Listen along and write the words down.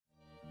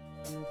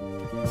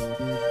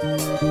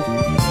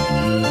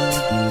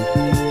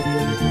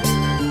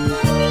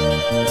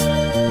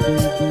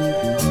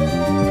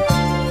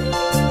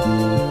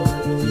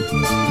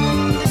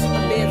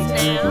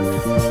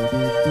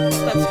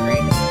That's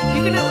great.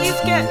 You can at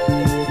least get.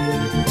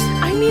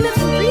 I mean, it's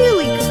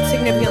really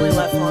significantly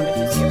less long if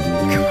you skip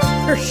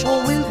commercials.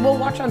 Well, we'll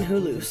watch on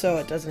Hulu, so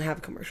it doesn't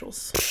have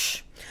commercials.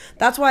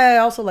 That's why I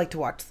also like to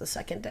watch the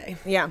second day.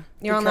 Yeah,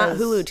 you're on that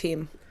Hulu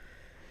team.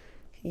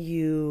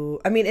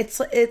 I mean,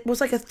 it was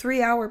like a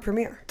 3-hour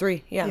premiere.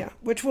 3, yeah. Yeah,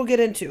 which we'll get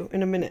into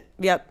in a minute.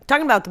 Yep.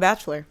 Talking about The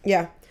Bachelor.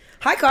 Yeah.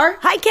 Hi, Car.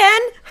 Hi,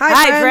 Ken.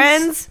 Hi,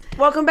 friends.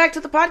 Welcome back to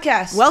the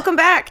podcast. Welcome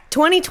back.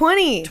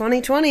 2020.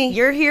 2020.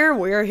 You're here.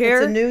 We're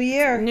here. It's a new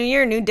year. New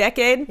year, new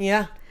decade.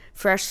 Yeah.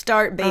 Fresh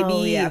start, baby.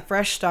 Oh, yeah.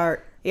 Fresh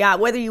start. Yeah,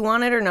 whether you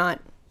want it or not.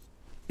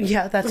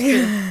 Yeah, that's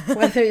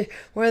true.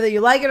 whether you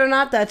like it or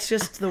not, that's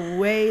just the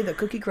way the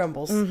cookie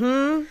crumbles.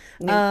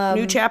 Mm-hmm.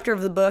 New chapter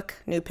of the book,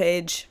 new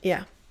page.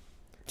 Yeah.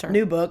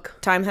 New book.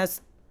 Time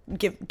has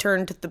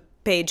turned the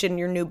page in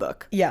your new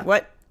book. Yeah.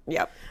 What?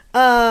 Yep.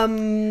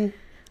 So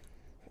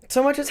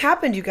much has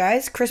happened, you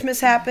guys.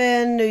 Christmas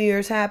happened, New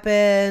Year's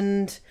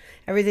happened,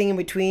 everything in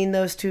between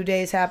those 2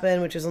 days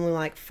happened, which is only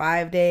like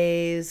 5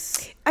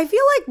 days. I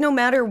feel like no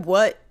matter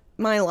what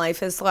my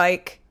life is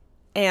like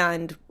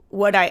and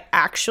what I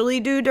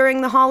actually do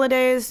during the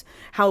holidays,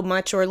 how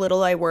much or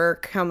little I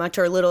work, how much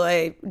or little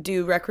I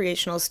do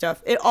recreational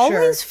stuff, it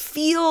always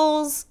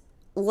feels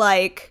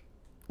like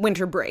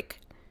winter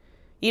break.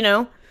 You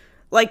know?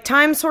 Like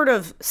time sort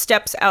of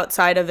steps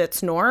outside of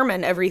its norm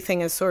and everything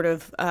is sort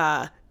of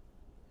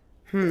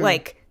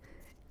like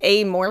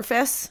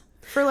amorphous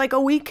for like a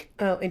week.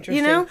 Oh,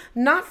 interesting. You know?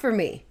 Not for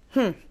me.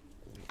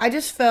 I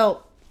just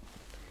felt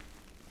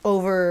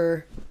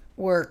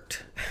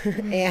overworked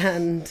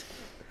and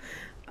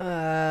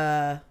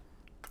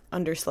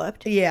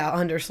Underslept. yeah,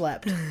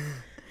 underslept.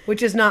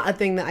 Which is not a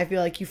thing that I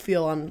feel like you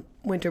feel on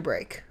winter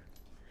break.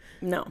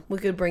 No. We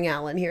could bring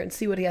Alan here and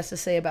see what he has to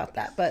say about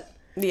that, but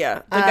Yeah,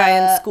 the guy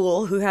in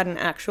school who had an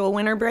actual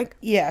winter break.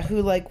 yeah,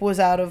 who like was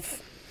out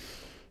of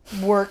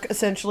work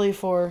essentially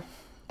for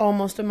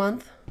almost a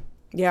month.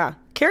 Yeah.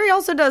 Carrie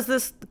also does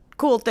this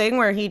cool thing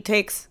where he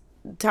takes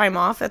time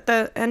off at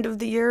the end of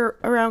the year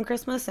around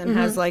Christmas and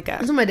has like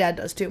That's a what my dad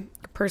does too.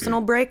 personal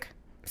break.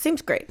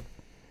 Seems great.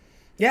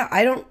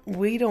 Yeah,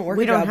 we don't work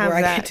We a don't job have where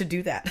I that. get to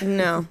do that.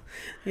 No.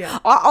 Yeah.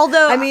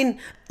 Although, I mean,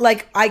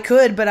 like I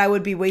could, but I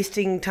would be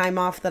wasting time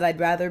off that I'd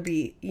rather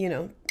be,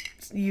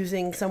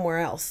 using somewhere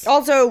else.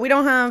 also, we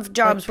don't have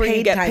jobs where you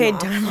paid get time paid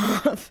off. time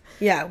off.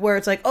 Yeah, where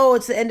it's like, oh,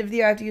 it's the end of the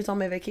year, I have to use all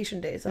my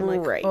vacation days. I'm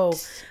like, Right. oh,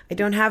 I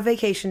don't have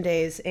vacation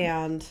days,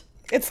 and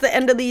It's the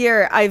end of the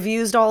year. I've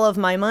used all of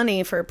my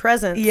money for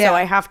presents, Yeah. so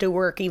I have to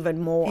work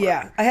even more.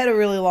 yeah, I had a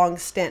really long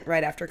stint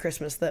right after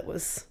Christmas that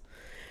was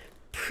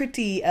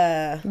pretty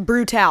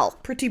Brutal.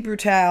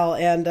 brutal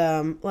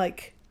and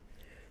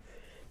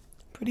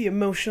pretty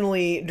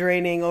emotionally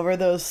draining over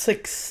those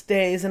 6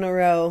 days in a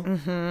row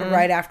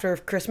right after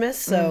Christmas.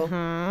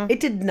 So it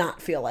did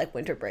not feel like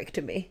winter break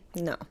to me.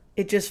 No.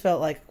 It just felt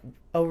like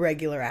a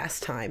regular ass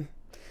time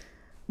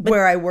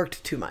where I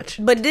worked too much.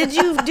 But did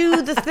you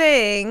do the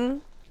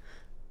thing?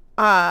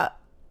 I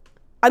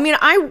mean,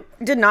 I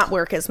did not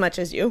work as much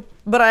as you,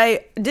 but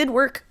I did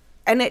work,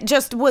 and it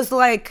just was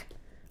like,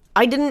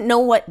 I didn't know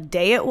what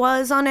day it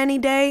was on any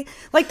day.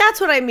 Like,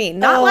 that's what I mean.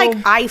 Not like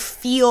I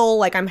feel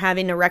like I'm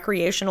having a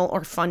recreational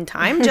or fun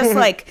time. Just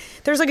like,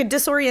 there's like a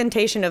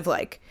disorientation of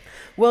like.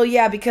 Well,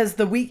 yeah, because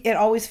it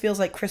always feels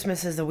like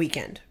Christmas is the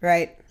weekend,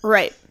 right?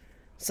 Right.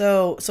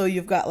 So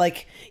you've got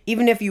like,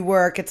 even if you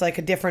work, it's like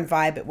a different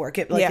vibe at work.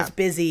 It's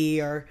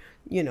busy or,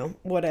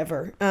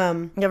 whatever.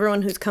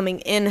 Everyone who's coming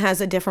in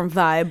has a different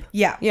vibe.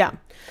 Yeah. Yeah.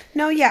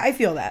 No, yeah, I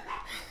feel that.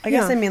 I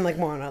guess Yeah. I mean like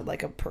more on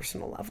a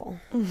personal level.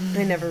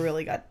 I never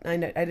really I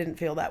didn't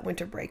feel that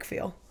winter break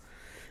feel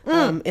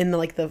in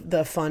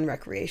the fun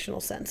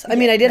recreational sense. I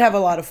mean, I did have a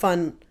lot of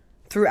fun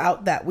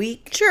throughout that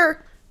week,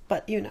 Sure.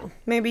 but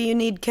Maybe you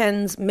need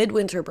Ken's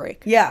midwinter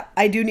break. yeah,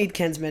 I do need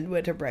Ken's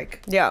midwinter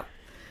break. Yeah.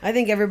 I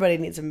think everybody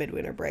needs a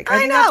midwinter break. I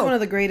think that's know. one of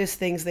the greatest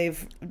things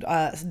they've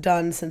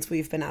done since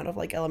we've been out of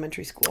like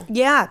elementary school.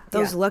 Yeah.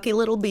 Those Yeah. lucky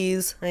little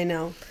bees. I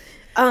know.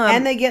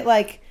 And they get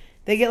like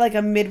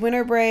a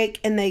midwinter break,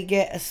 and they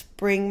get a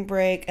spring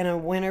break and a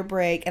winter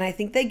break, and I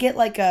think they get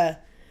like a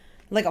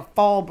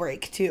fall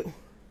break too.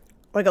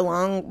 Like a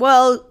long,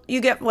 well, you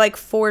get like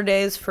 4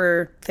 days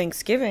for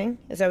Thanksgiving.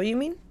 Is that what you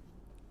mean?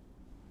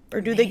 Or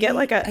do they get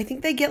like I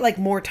think they get like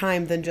more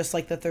time than just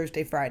like the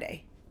Thursday,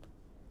 Friday.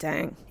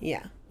 dang.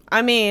 Yeah.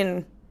 I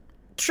mean,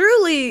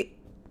 truly,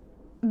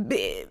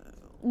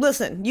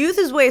 listen, youth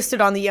is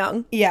wasted on the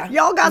young. Yeah,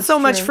 Y'all got that's so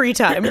much true. free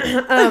time.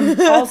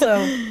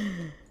 Also,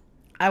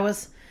 I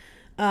was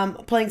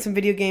playing some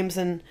video games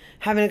and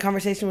having a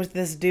conversation with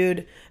this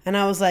dude, and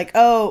I was like,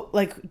 "Oh,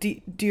 like, do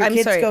your I'm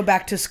kids sorry. go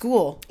back to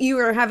school?" You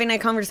were having a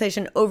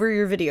conversation over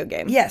your video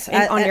game. Yes,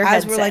 on your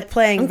as headset. we're like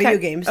playing Okay. video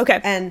games. Okay.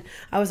 And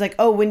I was like,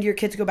 "Oh, when do your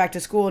kids go back to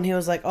school?" And he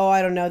was like, "Oh,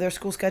 I don't know. Their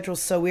school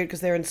schedule's so weird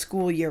because they're in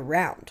school year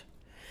round."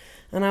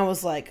 And I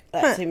was like,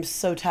 "That seems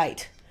so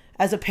tight."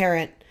 as a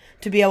parent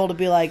to be able to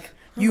be like,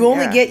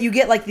 you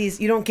get like these,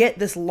 you don't get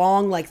this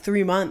long, like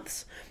 3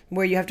 months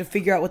where you have to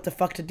figure out what the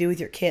fuck to do with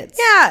your kids.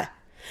 Yeah.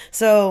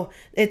 So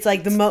it's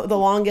like the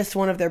longest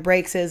one of their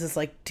breaks is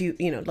like 2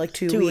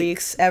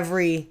 weeks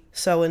every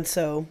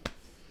so-and-so.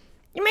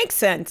 It makes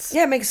sense.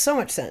 Yeah, it makes so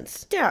much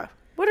sense. Yeah.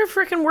 What are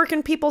freaking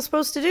working people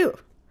supposed to do?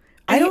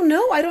 I don't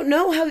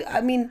know how,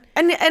 I mean.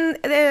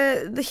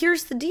 And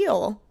here's the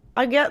deal.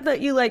 I get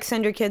that you like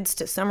send your kids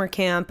to summer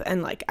camp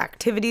and like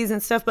activities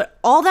and stuff, but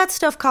all that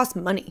stuff costs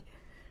money.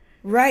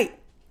 Right.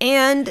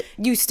 And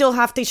you still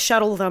have to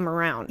shuttle them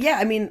around. Yeah,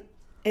 I mean,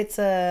 it's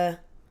a.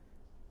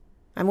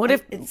 And what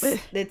if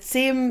it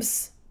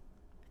seems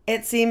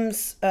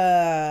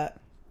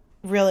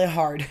really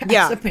hard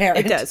as a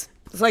parent. It does.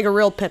 It's like a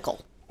real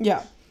pickle.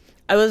 Yeah.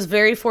 I was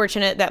very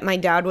fortunate that my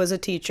dad was a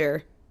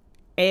teacher,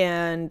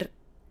 and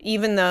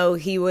even though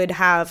he would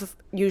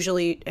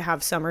usually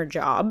have summer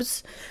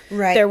jobs,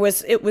 right, it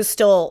was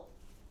still,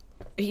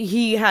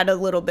 he had a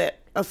little bit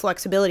of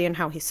flexibility in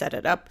how he set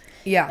it up.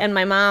 Yeah. And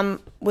my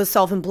mom was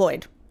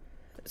self-employed,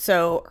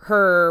 so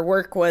her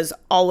work was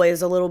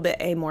always a little bit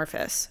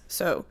amorphous.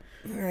 So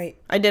right,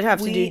 I did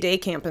have to do day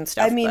camp and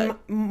stuff. I mean,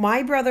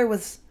 my brother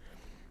is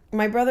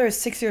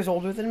 6 years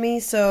older than me,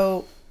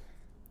 so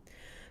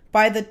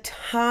by the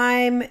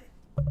time,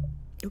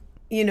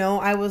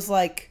 I was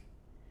like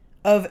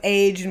of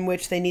age in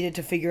which they needed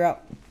to figure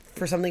out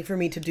for something for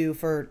me to do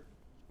for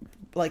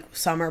like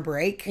summer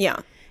break. Yeah.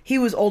 He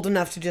was old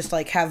enough to just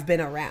like have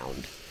been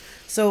around.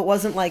 So it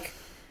wasn't like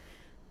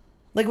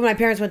when my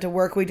parents went to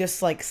work, we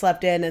just like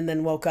slept in and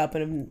then woke up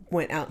and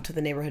went out to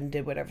the neighborhood and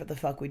did whatever the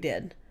fuck we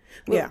did.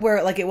 Yeah.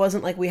 Where like it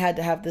wasn't like we had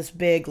to have this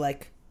big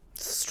like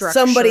structured,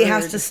 somebody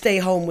has to stay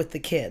home with the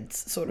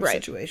kids sort of right.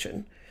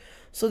 situation.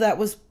 So that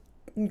was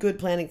good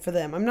planning for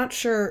them. I'm not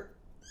sure.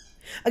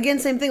 Again,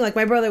 same thing. Like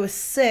my brother was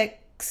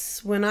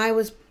 6 when I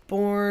was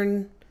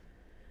born,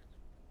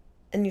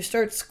 and you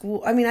start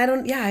school. I mean, I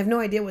have no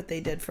idea what they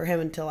did for him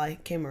until I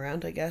came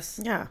around, I guess.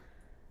 Yeah.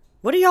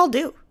 What do y'all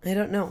do? I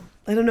don't know.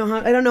 I don't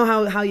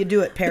know how you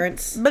do it,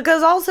 parents.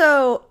 Because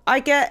also, I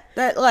get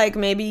that, like,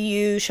 maybe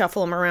you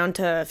shuffle them around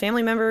to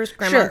family members,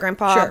 grandma, Sure,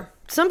 grandpa. sure.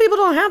 Some people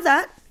don't have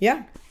that.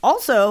 Yeah.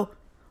 Also,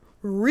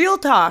 real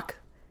talk,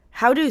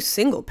 how do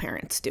single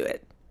parents do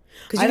it?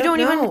 Because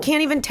you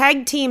can't even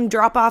tag team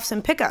drop-offs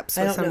and pickups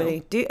with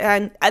somebody.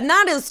 And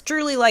that is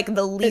truly, like,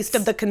 the least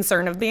of the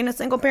concern of being a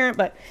single parent,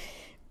 but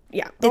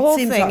yeah, the whole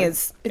thing hard.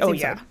 is,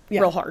 hard.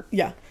 real hard.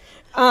 Yeah.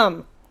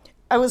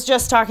 I was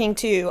just talking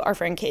to our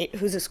friend Kate,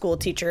 who's a school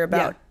teacher,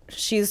 about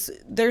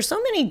there's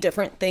so many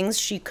different things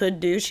she could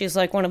do. She's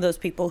like one of those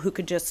people who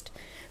could just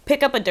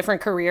pick up a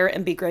different career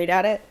and be great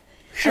at it.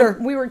 Sure.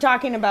 And we were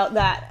talking about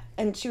that,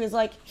 and she was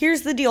like,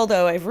 here's the deal,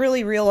 though. I've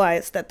really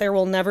realized that there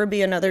will never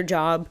be another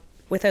job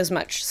with as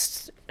much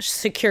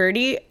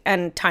security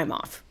and time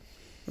off.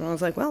 And I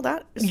was like, well,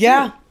 that is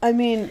true. I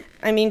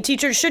mean,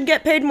 teachers should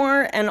get paid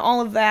more and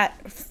all of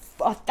that,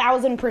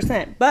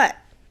 1,000%. But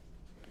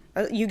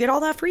you get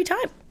all that free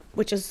time,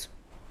 which is...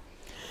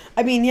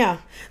 I mean, yeah.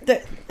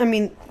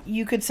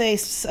 You could say a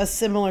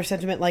similar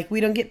sentiment, like,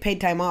 we don't get paid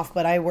time off,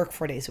 but I work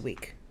 4 days a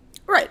week.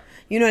 Right.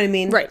 You know what I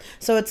mean? Right.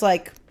 So it's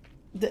like,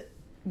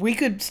 we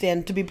could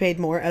stand to be paid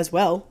more as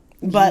well.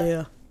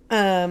 But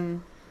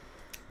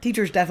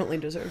teachers definitely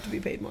deserve to be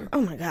paid more.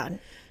 Oh, my God.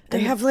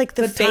 They have, like,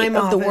 the fate time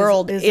of the off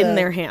world is in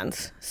their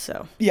hands.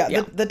 So,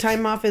 yeah. The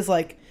time off is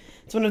like,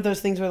 it's one of those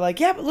things where like,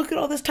 yeah, but look at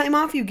all this time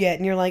off you get.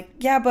 And you're like,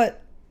 yeah,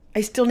 but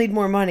I still need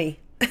more money.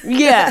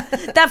 Yeah.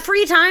 That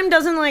free time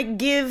doesn't, like,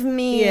 give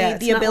me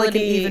the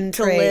ability like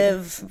to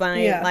live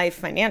my life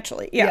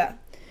financially. Yeah.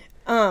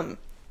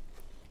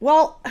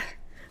 Well,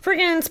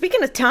 freaking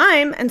speaking of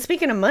time and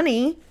speaking of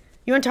money,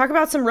 you want to talk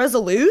about some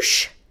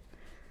resolution?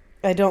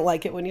 I don't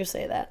like it when you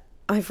say that.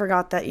 I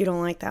forgot that you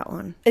don't like that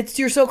one.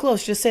 You're so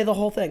close. Just say the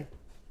whole thing.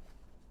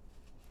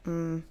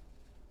 No.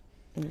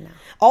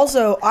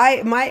 Also,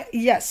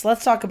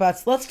 let's talk about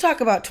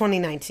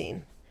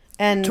 2019.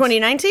 And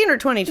 2019 or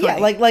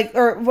 2020? Yeah,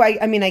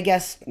 I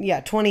guess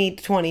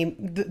 2020,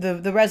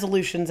 the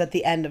resolutions at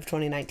the end of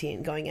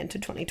 2019 going into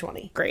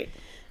 2020. Great.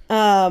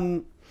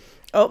 My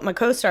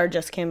co-star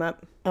just came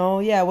up. Oh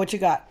yeah, what you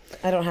got?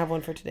 I don't have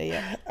one for today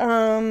yet.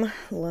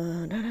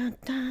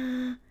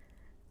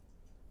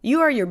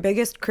 You are your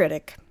biggest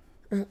critic.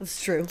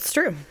 It's true. It's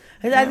true.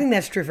 I think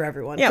that's true for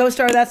everyone. Yeah.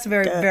 Co-star, that's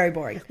very, very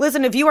boring.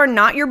 Listen, if you are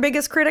not your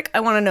biggest critic, I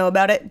want to know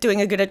about it.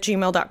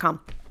 doingagood@gmail.com.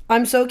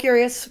 I'm so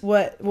curious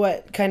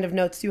what kind of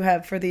notes you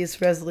have for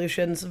these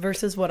resolutions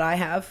versus what I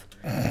have.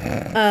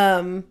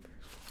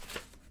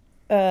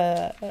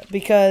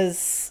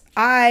 Because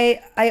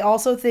I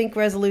also think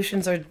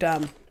resolutions are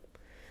dumb.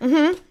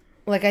 Mm-hmm.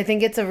 Like, I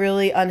think it's a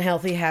really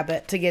unhealthy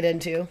habit to get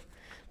into,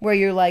 where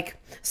you're like,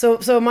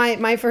 so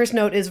my first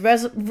note is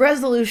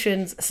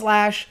resolutions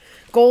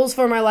 / goals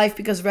for my life,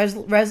 because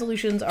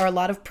resolutions are a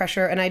lot of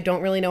pressure, and I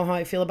don't really know how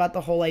I feel about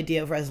the whole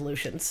idea of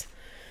resolutions.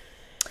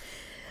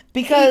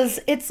 Because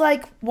it's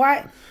like,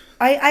 why?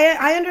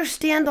 I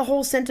understand the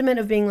whole sentiment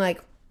of being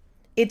like,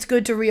 it's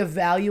good to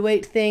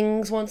reevaluate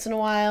things once in a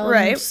while.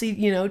 Right. And see,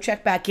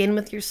 check back in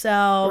with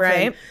yourself.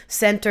 Right. And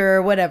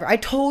center, whatever. I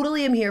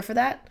totally am here for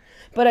that.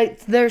 But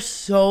there's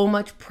so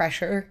much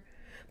pressure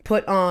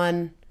put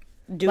on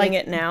Doing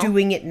it now.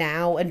 doing it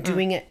now and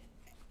doing it.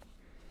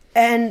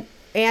 And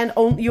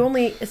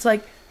it's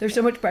like, there's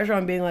so much pressure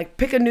on being like,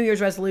 pick a New Year's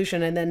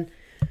resolution and then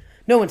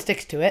no one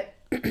sticks to it.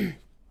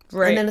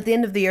 Right. And then at the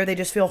end of the year, they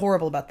just feel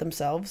horrible about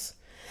themselves.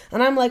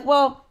 And I'm like,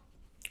 well,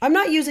 I'm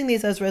not using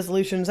these as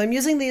resolutions. I'm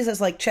using these as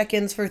like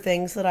check-ins for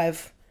things that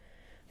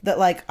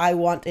I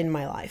want in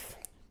my life.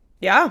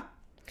 Yeah.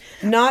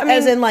 Not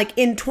as in like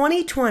in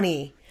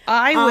 2020,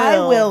 I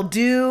will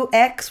do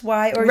X,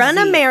 Y, or run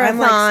Z. a marathon, I'm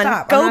like,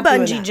 stop. go I'm not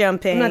doing bungee that.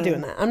 jumping. I'm not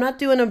doing that.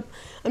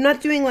 I'm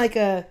not doing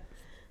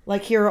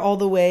like here are all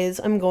the ways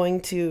I'm going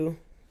to.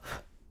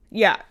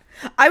 Yeah.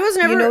 I was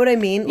never. You know what I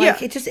mean?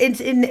 Like Yeah.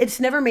 it's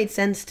never made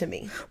sense to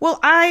me. Well,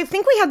 I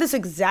think we had this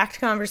exact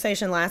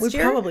conversation last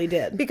year. We probably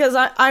did. Because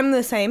I'm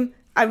the same.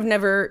 I've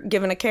never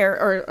given a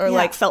care or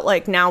like felt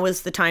like now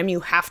is the time you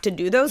have to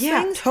do those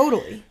Yeah, things.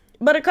 totally.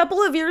 But a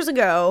couple of years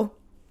ago,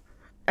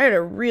 I had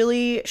a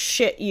really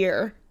shit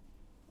year.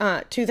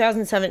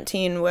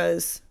 2017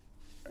 was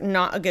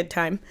not a good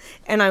time.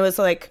 And I was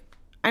like,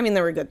 I mean,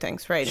 there were good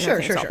things, right? Sure,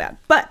 Nothing's all sure. bad.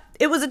 But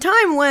it was a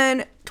time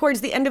when,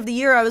 towards the end of the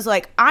year, I was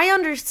like, I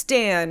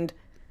understand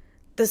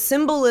the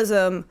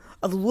symbolism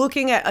of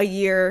looking at a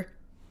year,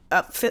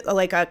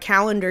 like a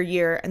calendar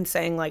year, and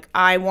saying, like,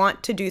 I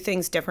want to do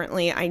things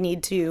differently. I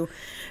need to,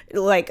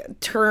 like,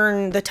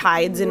 turn the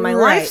tides in my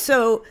Right. life.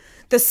 So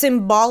the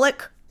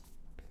symbolic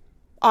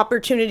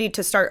opportunity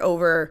to start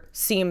over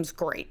seems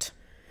great.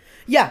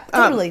 Yeah,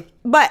 totally.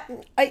 But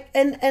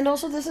And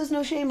also this is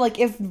no shame. Like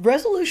if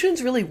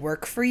resolutions really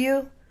work for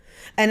you,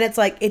 and it's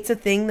like it's a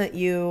thing that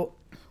you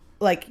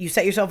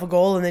set yourself a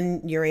goal and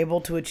then you're able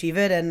to achieve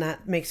it, and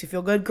that makes you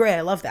feel good. Great,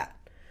 I love that.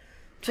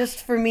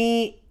 Just for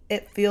me,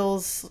 it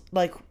feels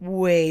like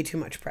way too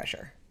much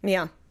pressure.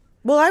 yeah.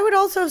 Well, I would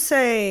also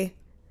say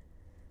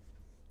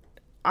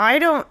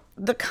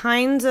the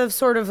kinds of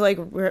sort of like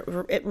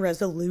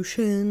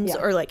resolutions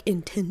Yeah. or like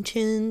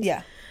intentions.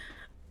 Yeah.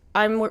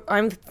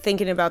 I'm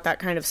thinking about that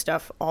kind of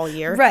stuff all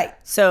year. Right.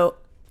 So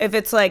if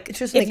it's like,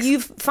 just if makes- you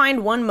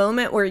find one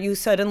moment where you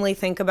suddenly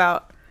think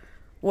about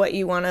what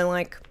you want to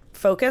like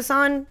focus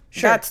on,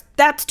 Sure.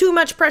 that's too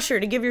much pressure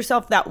to give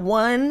yourself that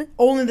one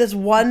Only this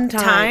one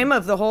time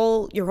of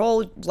your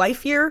whole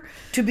life year.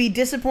 to be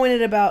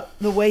disappointed about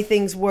the way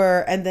things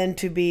were, and then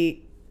to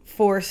be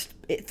forced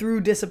through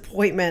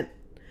disappointment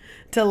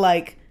to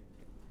like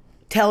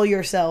tell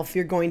yourself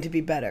you're going to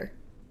be better.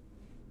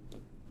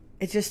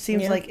 It just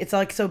seems like it's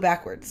like so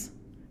backwards,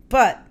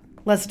 but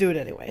let's do it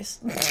anyways.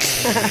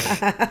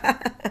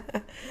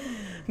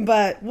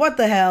 But what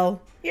the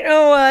hell? You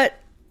know what?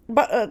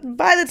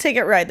 Buy the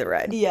ticket, ride the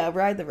ride. Yeah,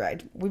 ride the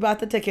ride. We bought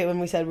the ticket when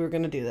we said we were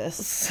going to do this.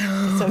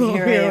 So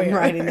here I am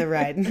riding the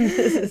ride.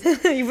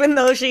 Even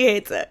though she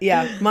hates it.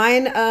 Yeah,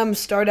 mine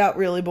start out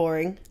really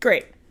boring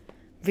Great.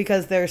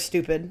 because they're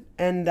stupid,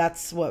 and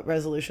that's what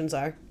resolutions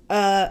are.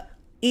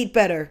 Eat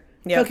better.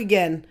 Yep. Cook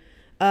again.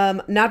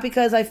 Not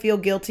because I feel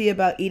guilty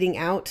about eating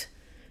out,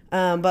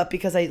 but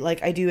because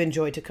I do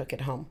enjoy to cook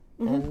at home.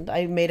 Mm-hmm. And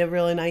I made a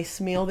really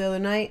nice meal the other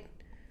night.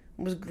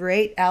 It was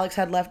great. Alex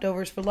had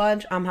leftovers for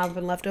lunch. I'm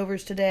having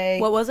leftovers today.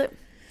 What was it?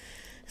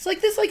 It's like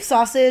this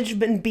sausage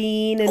and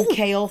bean and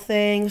kale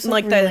thing. It's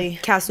Like really, the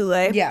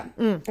cassoulet? yeah.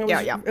 It was,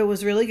 yeah. It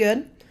was really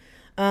good.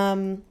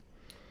 And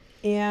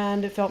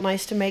it felt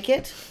nice to make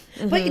it.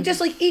 Mm-hmm. But you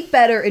just like eat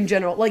better in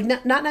general. Like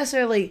not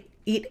necessarily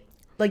eat,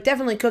 like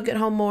definitely cook at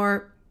home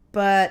more,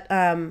 but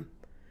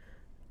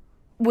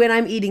when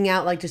I'm eating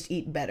out, like just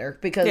eat better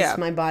because Yeah.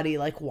 my body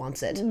like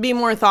wants it. Be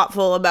more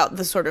thoughtful about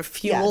the sort of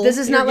fuel. Yeah, this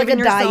is you're not like a giving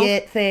yourself.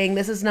 diet thing.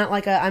 This is not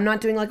like I'm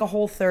not doing like a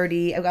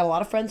Whole30. I've got a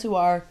lot of friends who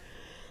are.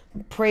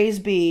 Praise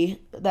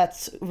be.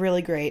 That's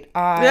really great.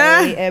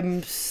 I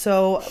am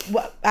so...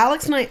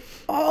 Alex and I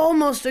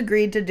almost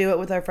agreed to do it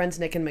with our friends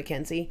Nick and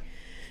Mackenzie.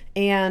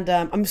 And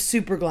I'm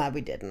super glad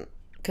we didn't.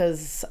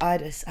 Because I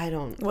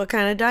don't... What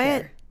kind of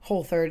diet?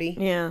 Whole30.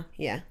 Yeah.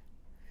 Yeah.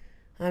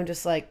 I'm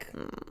just like...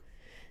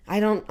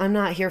 I'm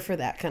not here for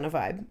that kind of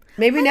vibe.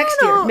 Maybe next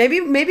year.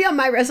 Maybe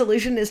my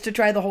resolution is to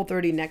try the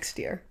Whole30 next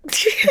year.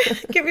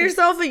 Give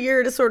yourself a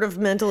year to sort of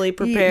mentally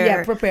prepare.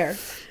 Yeah, prepare.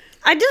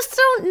 I just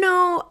don't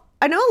know.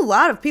 I know a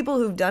lot of people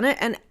who've done it,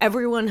 and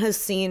everyone has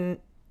seen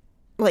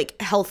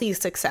like healthy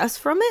success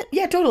from it.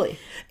 Yeah, totally.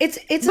 It's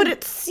But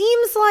it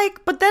seems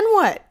like, but then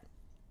what?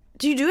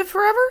 Do you do it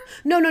forever?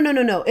 No.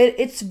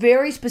 It's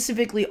very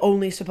specifically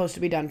only supposed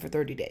to be done for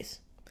 30 days.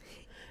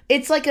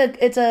 It's like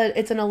it's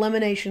an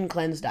elimination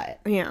cleanse diet.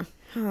 Yeah.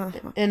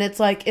 And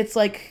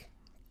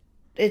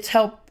it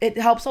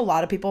helps a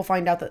lot of people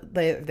find out that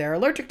they're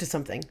allergic to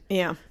something.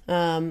 Yeah.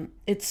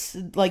 It's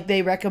like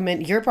they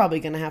recommend, you're probably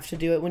going to have to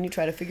do it when you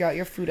try to figure out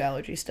your food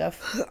allergy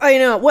stuff. I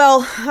know.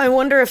 Well, I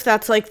wonder if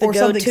that's like the Or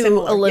something go-to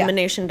similar, yeah.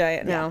 elimination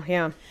diet now.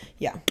 Yeah.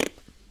 Yeah.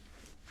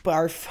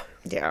 Barf.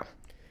 Yeah.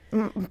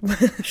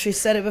 She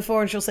said it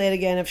before and she'll say it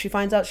again. If she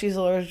finds out she's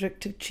allergic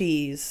to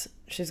cheese,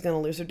 She's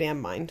gonna lose her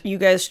damn mind. You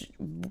guys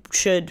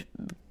should.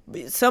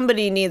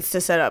 Somebody needs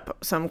to set up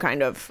some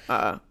kind of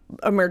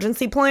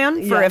emergency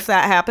plan for if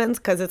that happens,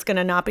 because it's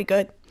gonna not be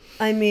good.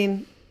 I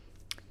mean,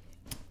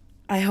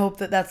 I hope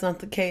that that's not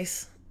the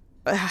case.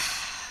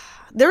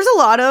 There's a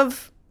lot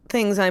of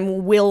things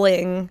I'm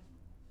willing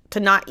to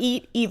not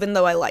eat, even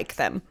though I like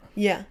them.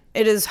 Yeah.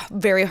 It is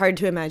very hard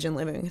to imagine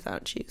living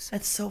without cheese.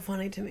 That's so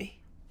funny to me.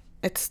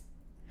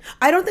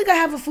 I don't think I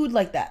have a food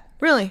like that.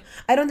 Really?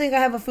 I don't think I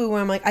have a food where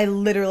I'm like, I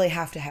literally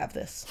have to have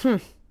this.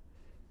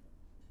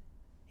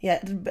 Yeah,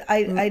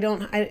 I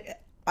don't.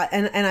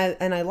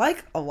 I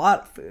like a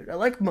lot of food. I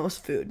like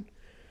most food.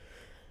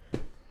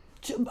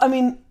 I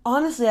mean,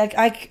 honestly,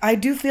 I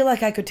do feel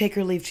like I could take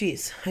or leave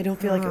cheese. I don't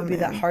feel like it would be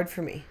that hard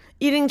for me.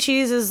 Eating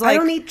cheese is like... I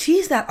don't eat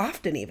cheese that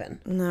often, even.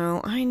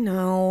 No, I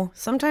know.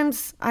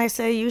 Sometimes I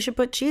say you should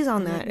put cheese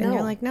on that, and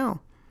you're like,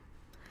 no.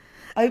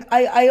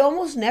 I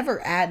almost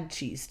never add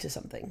cheese to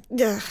something.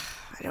 Ugh,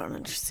 I don't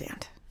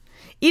understand.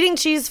 Eating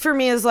cheese for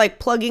me is like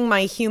plugging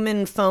my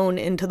human phone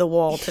into the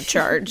wall to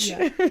charge.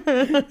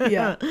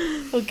 Yeah.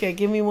 Okay,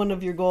 give me one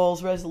of your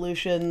goals,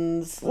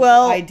 resolutions,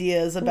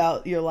 ideas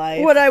about your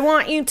life. What I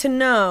want you to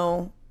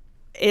know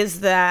is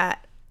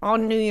that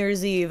on New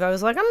Year's Eve, I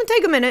was like, I'm going to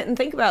take a minute and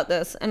think about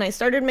this. And I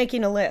started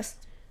making a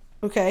list.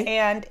 Okay.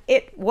 And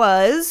it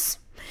was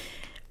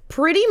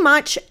pretty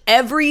much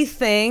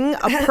everything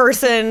a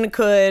person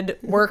could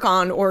work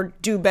on or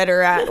do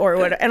better at or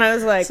what. And I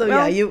was like, so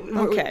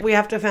we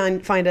have to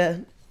find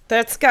a...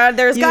 There's got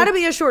to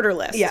be a shorter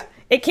list. Yeah.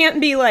 It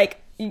can't be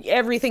like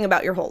everything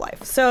about your whole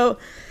life. So...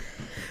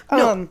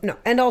 No,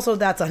 and also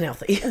that's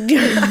unhealthy.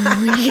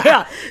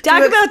 Yeah.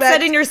 Talk about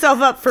setting yourself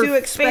up for to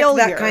expect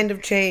failure. that kind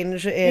of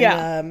change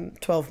in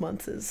 12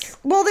 months is...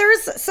 Well,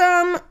 there's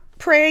some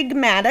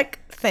pragmatic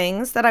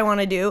things that I want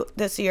to do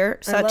this year,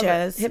 such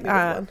as Hit me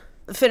with one.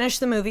 Finish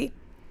the movie.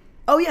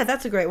 Oh, yeah,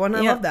 that's a great one.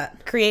 I love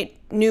that. Create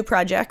new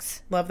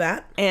projects. Love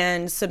that.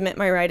 And submit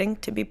my writing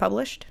to be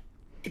published.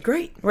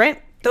 Great.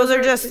 Right? Those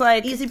are just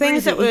like easy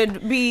things breezy. that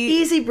would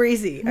be... Easy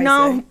breezy, I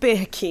No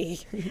say.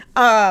 biggie.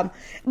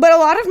 But a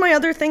lot of my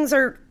other things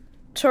are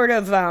sort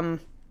of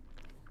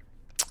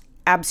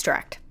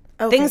abstract.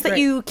 Okay, Things that great.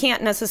 you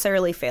can't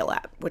necessarily fail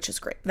at, which is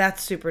great.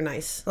 That's super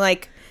nice.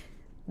 Like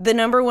the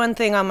number one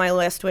thing on my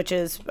list, which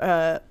is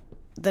the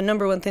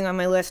number one thing on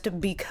my list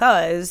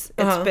because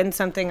it's been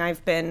something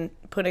I've been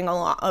putting a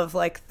lot of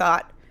like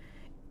thought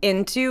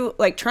into,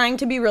 like trying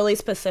to be really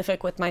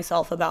specific with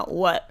myself about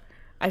what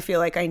I feel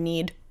like I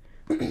need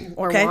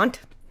or want,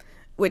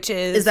 which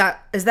is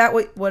that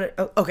what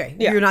okay,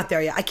 Yeah. You're not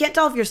there yet. I can't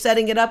tell if you're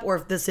setting it up or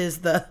if this is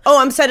the... Oh,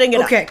 I'm setting it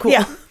up. Okay, cool.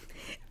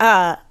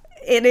 Yeah.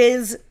 It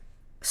is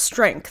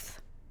strength.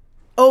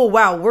 Oh,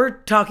 wow, we're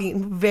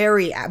talking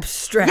very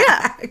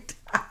abstract.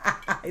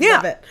 I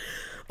love it.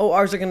 Oh,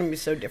 ours are going to be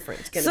so different.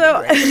 It's going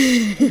to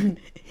be great.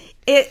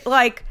 It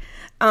like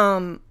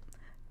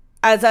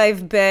as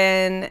I've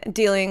been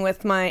dealing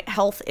with my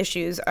health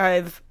issues,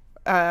 I've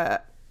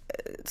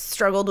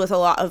struggled with a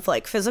lot of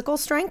like physical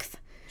strength.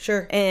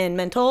 Sure. And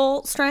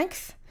mental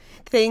strength.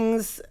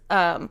 Things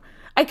I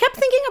kept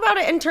thinking about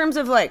it in terms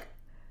of like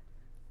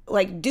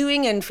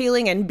doing and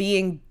feeling and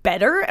being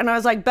better, and I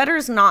was like, better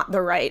is not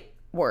the right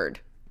word.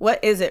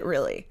 What is it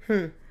really?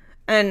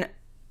 And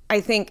I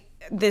think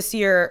this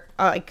year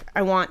like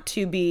I want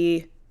to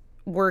be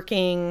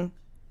working,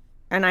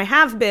 and I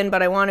have been,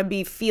 but I want to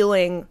be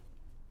feeling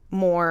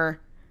more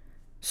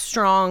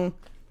strong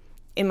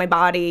in my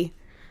body.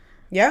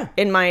 Yeah.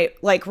 In my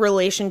like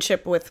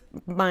relationship with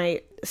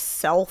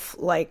myself,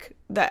 like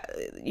that,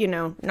 you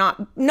know,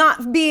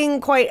 not being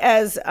quite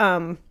as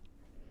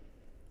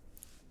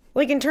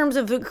like in terms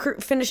of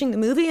finishing the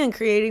movie and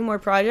creating more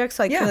projects,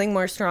 like feeling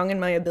more strong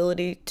in my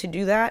ability to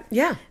do that.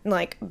 Yeah. And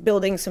like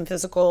building some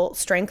physical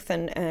strength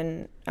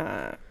and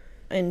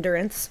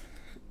endurance.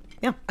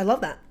 Yeah. I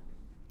love that.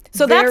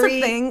 So that's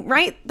a thing,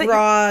 right?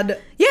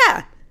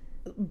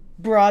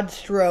 Broad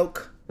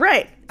stroke.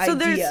 Right. So idea.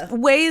 there's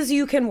ways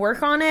you can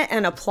work on it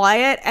and apply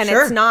it, and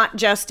Sure. it's not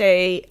just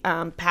a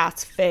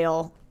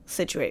pass-fail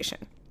situation.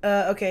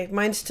 Okay,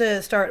 mine's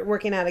to start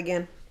working out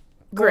again.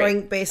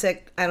 Boring,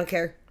 basic, I don't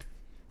care.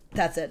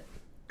 That's it.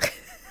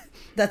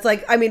 That's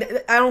like, I mean,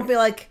 I don't feel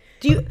like...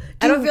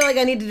 I don't feel like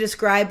I need to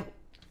describe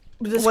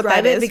what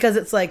that it is? because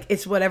it's like,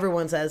 it's what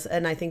everyone says,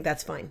 and I think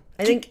that's fine.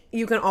 I think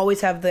you can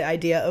always have the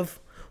idea of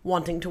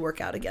wanting to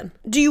work out again.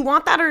 Do you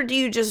want that, or do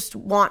you just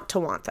want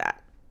that?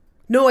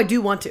 No, I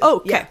do want to. Oh,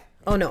 okay. Yeah.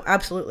 Oh, no,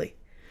 absolutely.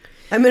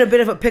 I'm in a bit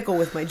of a pickle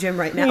with my gym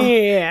right now.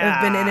 Yeah.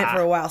 I've been in it for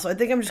a while, so I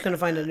think I'm just going to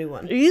find a new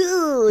one.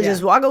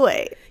 Just walk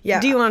away. Yeah.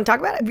 Do you want to talk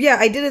about it? Yeah,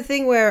 I did a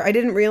thing where I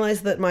didn't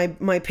realize that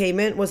my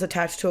payment was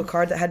attached to a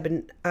card that had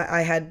been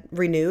I had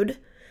renewed.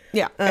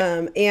 Yeah.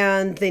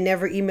 And they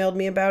never emailed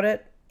me about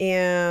it,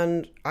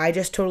 and I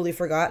just totally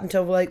forgot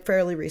until like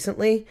fairly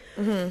recently.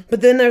 Mm-hmm.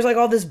 But then there's like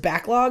all this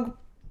backlog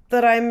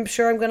that I'm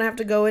sure I'm gonna have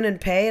to go in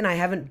and pay, and I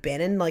haven't been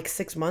in like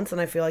 6 months,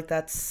 and I feel like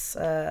that's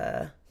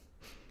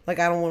like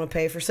I don't want to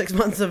pay for 6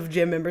 months of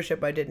gym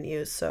membership I didn't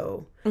use.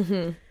 So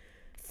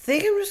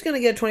think I'm just going to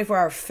get a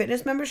 24-hour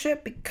fitness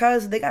membership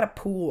because they got a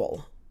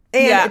pool.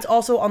 And Yeah. it's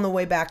also on the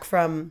way back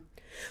from,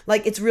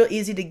 like, it's real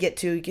easy to get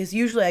to because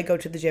usually I go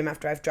to the gym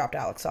after I've dropped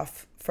Alex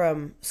off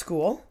from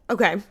school.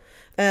 Okay.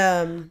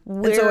 And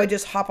so I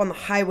just hop on the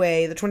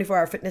highway. The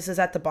 24-hour fitness is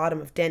at the bottom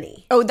of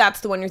Denny. Oh,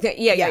 that's the one you're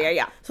thinking.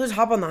 Yeah. So just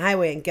hop on the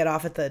highway and get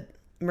off at the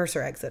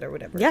Mercer exit or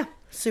whatever. Yeah.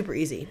 Super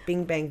easy.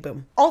 Bing, bang,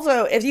 boom.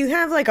 Also, if you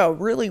have like a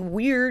really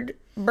weird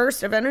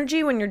burst of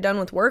energy when you're done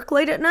with work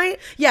late at night,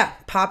 Yeah.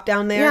 Pop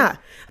down there. Yeah.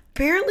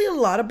 Apparently a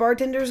lot of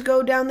bartenders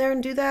go down there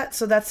and do that.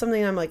 So that's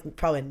something I'm like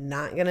probably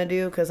not going to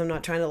do because I'm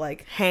not trying to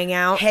like hang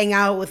out. hang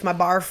out with my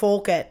bar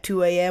folk at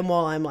 2 a.m.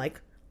 while I'm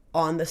like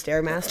on the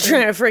Stairmaster.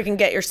 Trying to freaking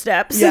get your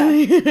steps.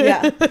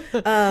 Yeah.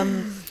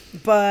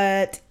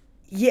 But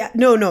yeah,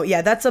 no.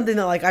 Yeah, that's something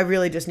that like I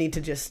really just need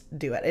to just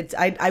do it. It's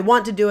I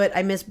want to do it.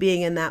 I miss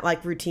being in that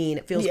like routine.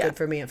 It feels Yeah. good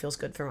for me. It feels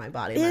good for my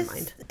body and my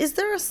mind. Is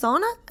there a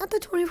sauna at the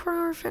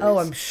 24-hour fitness? Oh,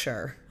 I'm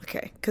sure.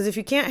 okay. Because if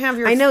you can't have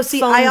your I know. See,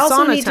 phone I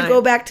also sauna need time- to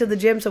go back to the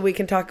gym so we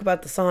can talk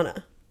about the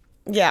sauna.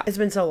 Yeah. It's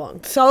been so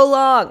long. so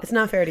long. It's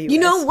not fair to you. You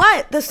guys. know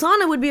what? The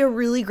sauna would be a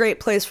really great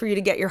place for you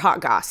to get your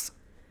hot goss.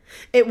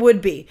 It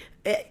would be.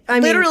 I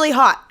mean, Literally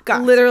hot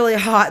goss. literally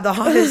hot. The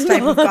hottest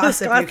type of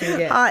gossip you can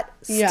get. Hot,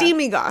 Yeah.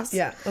 steamy goss.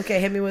 Yeah.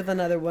 Okay. Hit me with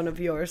another one of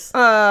yours.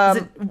 Is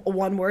it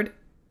one word?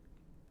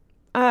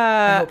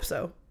 I hope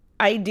so.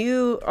 I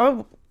do.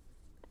 Oh,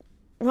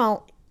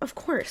 well, of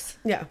course.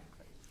 Yeah.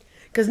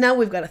 Because now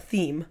we've got a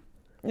theme.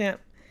 Yeah.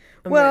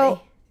 I'm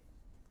well,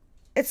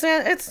 ready.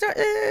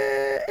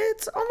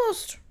 it's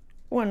almost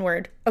one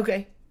word.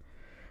 Okay.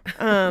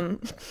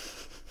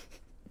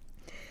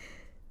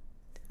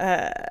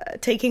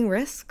 Taking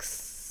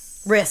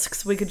risks.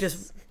 Risks. We could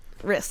just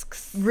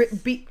Risks.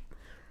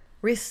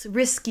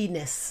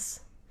 riskiness.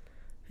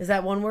 Is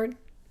that one word?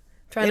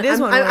 It is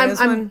one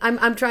word.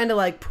 I'm trying to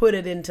like put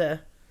it into,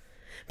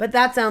 but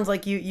that sounds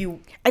like you.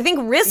 I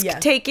think risk Yeah.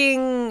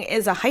 taking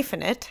is a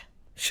hyphenate.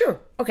 Sure.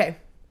 Okay.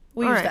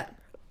 We'll All use right. that.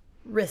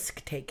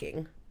 Risk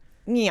taking.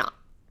 Yeah.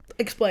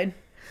 Explain.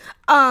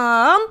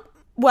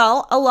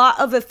 Well, a lot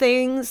of the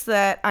things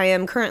that I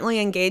am currently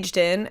engaged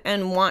in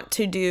and want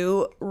to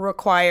do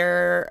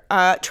require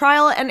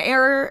trial and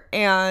error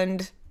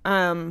and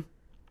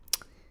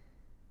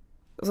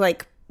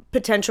like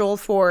potential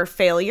for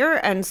failure.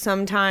 And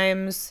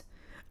sometimes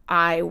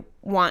I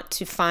want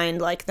to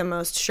find like the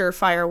most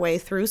surefire way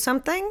through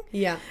something.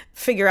 Yeah.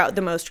 Figure out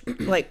the most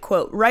like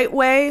quote right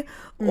way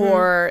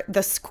or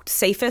the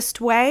safest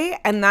way,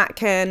 and that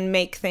can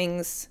make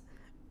things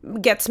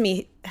gets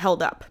me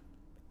held up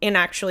in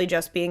actually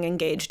just being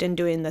engaged in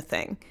doing the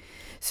thing.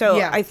 So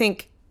Yeah. I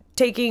think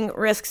taking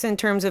risks in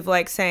terms of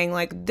like saying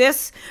like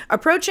this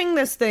approaching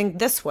this thing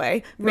this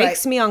way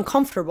makes Right. me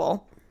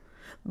uncomfortable,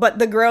 but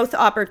the growth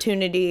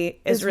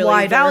opportunity is It's really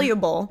wider.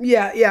 valuable,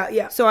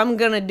 Yeah. so I'm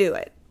gonna do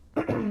it.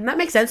 That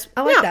makes sense.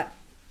 I like Yeah. that.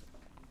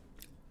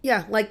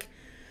 Yeah, like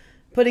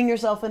putting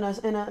yourself in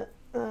a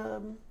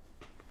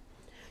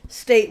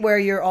state where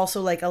you're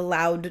also like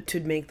allowed to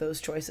make those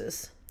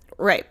choices.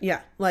 Right.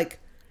 Yeah, like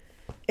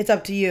it's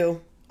up to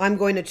you. I'm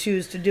going to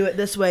choose to do it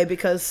this way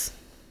because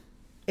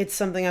it's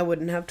something I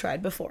wouldn't have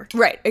tried before.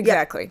 Right,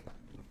 exactly.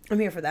 I'm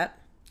here for that.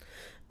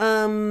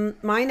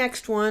 My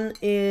next one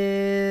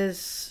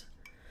is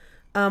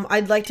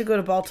I'd like to go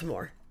to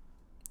Baltimore.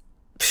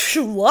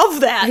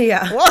 Love that.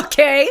 Yeah.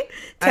 Okay.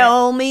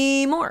 Tell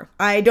me more.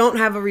 I don't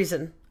have a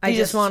reason. I You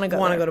just wanna go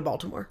want to there. go to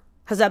Baltimore.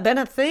 Has that been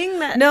a thing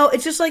that No,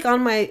 it's just like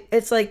on my.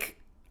 It's like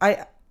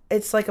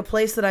it's like a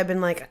place that I've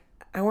been like.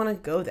 I want to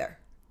go there.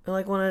 I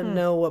like want to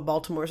know what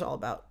Baltimore's all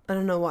about. I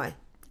don't know why.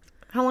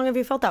 How long have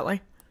you felt that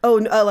way? Oh,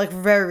 like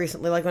very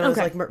recently, like when I was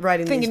Okay. like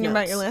writing Thinking these about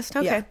notes. your list?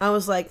 Yeah. Okay. I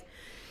was like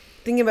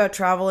thinking about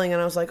traveling,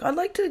 and I was like, I'd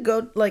like to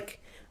go. Like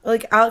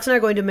Alex and I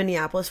are going to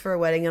Minneapolis for a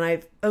wedding, and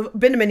I've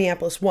been to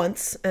Minneapolis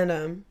once, and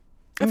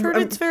I've heard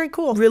I'm it's very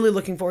cool. really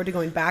looking forward to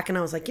going back. And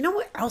I was like, you know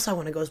what else I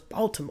want to go is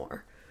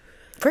Baltimore.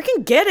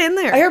 Freaking get in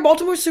there. I hear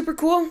Baltimore's super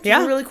cool. There's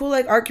Yeah. a really cool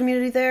like art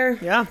community there.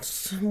 Yeah.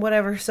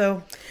 Whatever.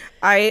 So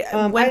I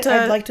I'd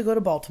like to go to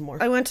Baltimore.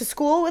 I went to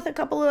school with a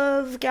couple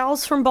of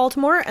gals from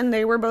Baltimore, and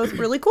they were both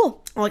really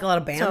cool. I like a lot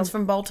of bands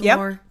from Yep,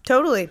 Baltimore.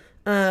 totally.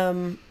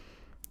 Um,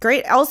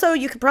 Great. Also,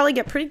 you could probably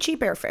get pretty cheap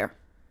airfare.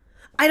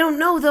 I don't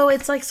know though.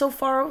 It's like so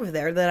far over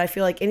there that I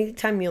feel like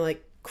anytime you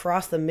like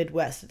cross the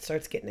Midwest, it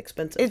starts getting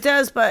expensive. It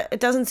does, but it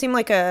doesn't seem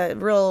like a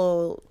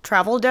real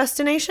travel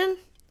destination.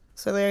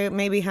 So they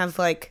maybe have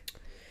like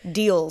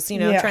deals, trying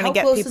to how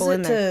get close people is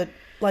in it there. to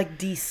like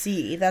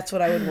DC? That's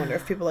what I would wonder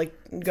if people like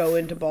go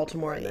into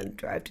Baltimore and then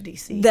drive to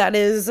DC. That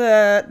is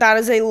a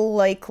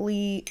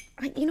likely.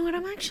 You know what?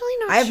 I'm actually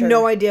not. I have sure.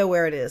 no idea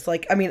where it is.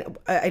 Like, I mean,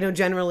 I know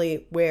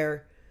generally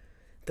where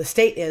the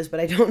state is, but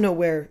I don't know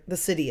where the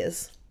city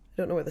is.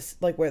 I don't know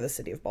where the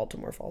city of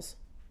Baltimore falls.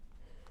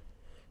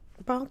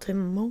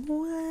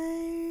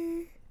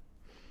 Baltimore.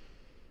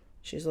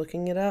 She's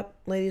looking it up,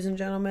 ladies and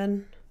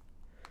gentlemen.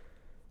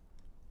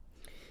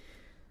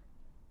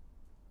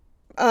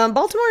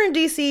 Baltimore and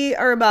DC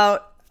are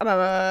about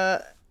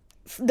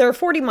they're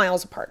 40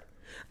 miles apart.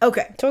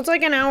 Okay. So it's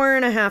like an hour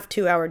and a half,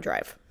 2 hour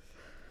drive.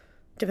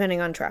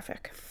 depending on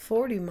traffic.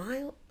 40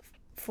 mile?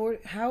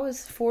 How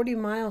is 40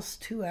 miles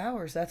 2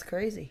 hours? That's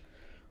crazy.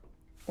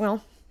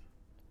 Well,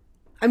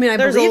 I mean, I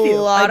there's believe a you.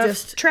 lot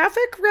of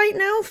traffic right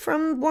now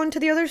from one to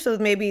the other, so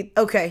maybe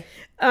Okay,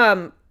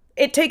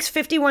 it takes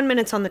 51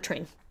 minutes on the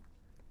train.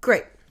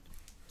 great.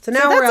 So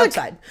now we're that's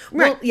outside.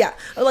 right. Well, yeah.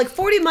 Like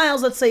 40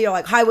 miles, let's say you're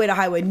like highway to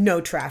highway, no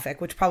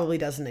traffic, which probably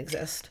doesn't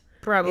exist.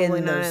 Probably in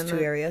not those in two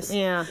the- areas.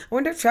 Yeah. I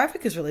wonder if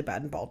traffic is really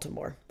bad in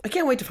Baltimore. I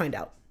can't wait to find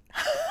out.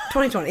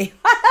 2020.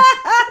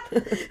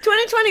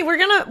 2020,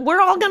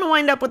 we're all gonna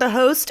wind up with a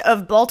host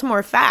of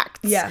Baltimore facts.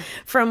 Yeah.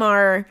 From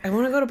our I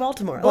want to go to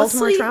Baltimore.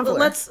 Baltimore let's see, Traveler.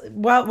 Let's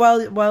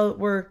while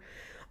we're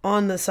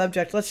on the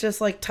subject, let's just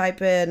like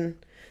type in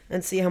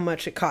and see how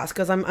much it costs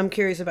because I'm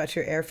curious about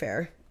your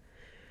airfare.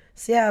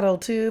 Seattle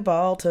to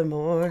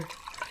Baltimore.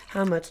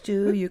 How much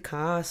do you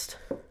cost?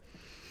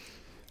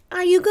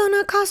 Are you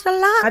gonna cost a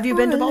lot? Have you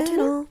been for to a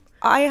Baltimore? little?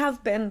 I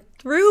have been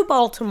through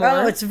Baltimore.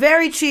 Oh, it's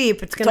very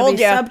cheap. It's gonna Told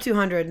be ya. sub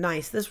 200.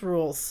 Nice. This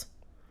rules.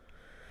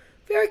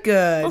 Very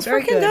good. Let's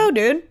very freaking good. go,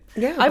 dude.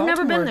 Yeah, I've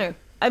never Baltimore. been there.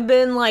 I've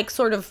been like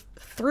sort of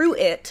through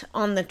it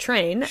on the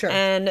train, Sure.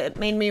 and it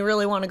made me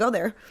really want to go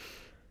there.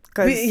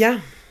 'Cause-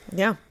 Yeah.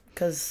 yeah,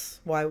 Because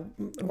why would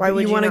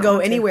you you want to not go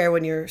want to? anywhere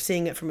when you're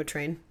seeing it from a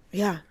train?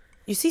 yeah.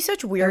 You see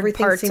such weird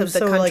Everything parts seems of the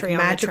so country like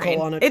on magical the train.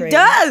 on a train. It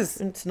does.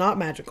 It's not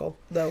magical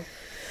though.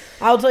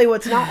 I'll tell you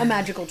what's not a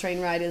magical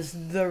train ride is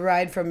the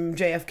ride from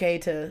JFK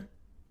to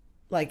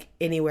like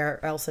anywhere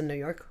else in New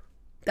York.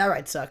 That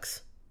ride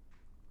sucks.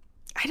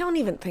 I don't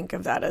even think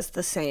of that as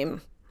the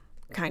same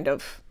kind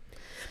of.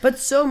 But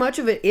so much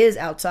of it is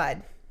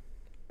outside.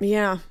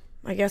 Yeah,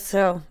 I guess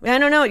so. I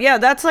don't know. Yeah,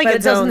 that's like But it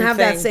its doesn't own have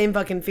thing. that same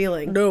fucking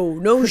feeling.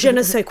 No je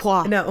ne sais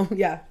quoi. No,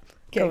 yeah.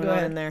 Okay, Going go on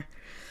ahead. in there.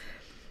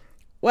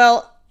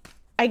 Well,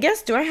 I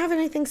guess, do I have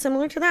anything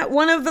similar to that?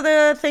 One of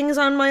the things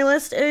on my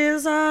list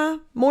is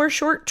more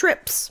short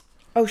trips.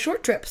 Oh,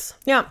 short trips.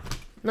 Yeah.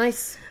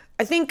 Nice.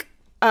 I think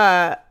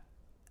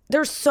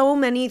there's so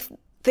many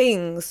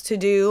things to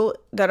do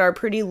that are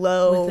pretty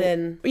low.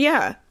 Within.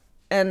 Yeah.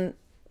 And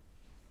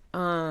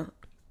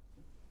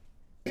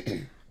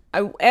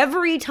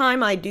every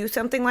time I do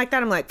something like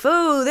that, I'm like,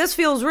 "Ooh, this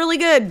feels really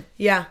good.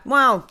 Yeah.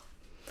 Wow."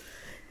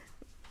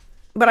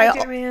 But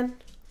Man.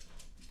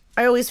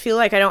 I always feel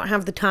like I don't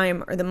have the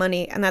time or the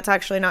money, and that's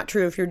actually not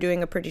true if you're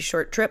doing a pretty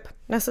short trip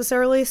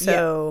necessarily.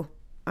 So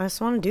I just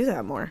want to do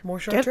that more. More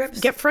short trips?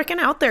 Get freaking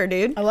out there,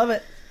 dude. I love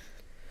it.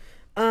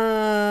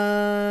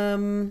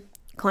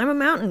 Climb a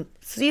mountain.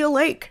 See a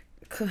lake.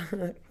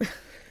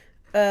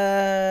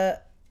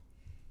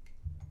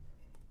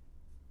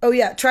 Oh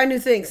yeah, try new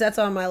things. That's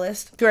on my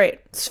list. Great.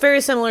 It's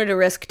very similar to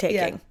risk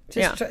taking.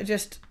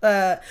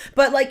 But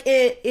like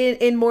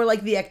in more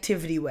like the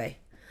activity way,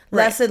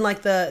 less in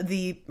like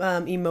the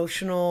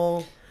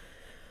emotional,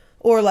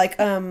 or like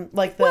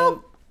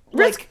the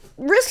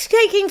Risk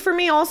taking for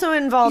me also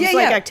involves Yeah,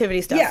 like yeah.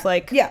 activity stuff. Yeah,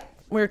 Like yeah.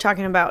 we were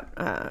talking about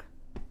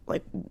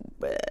like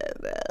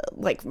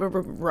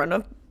run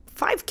a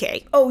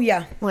 5K. Oh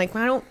yeah, Like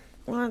I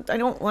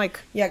don't like.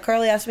 yeah.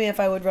 Carly asked me if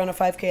I would run a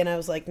 5K, and I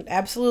was like,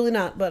 absolutely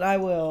not. But I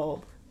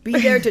will be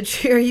there to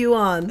cheer you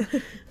on.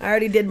 I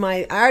already did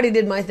my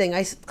thing.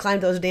 I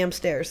climbed those damn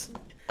stairs.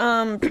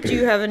 Do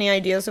you have any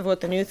ideas of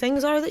what the new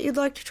things are that you'd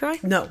like to try?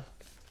 No,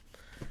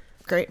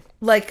 Great.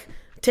 like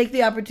take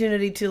the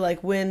opportunity to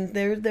like when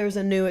there's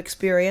a new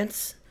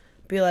experience,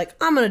 be like,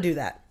 I'm gonna do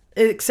that,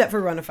 except for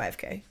run a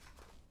 5K.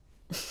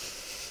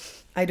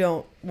 I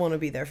don't want to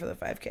be there for the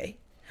 5K.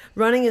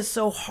 Running is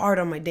so hard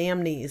on my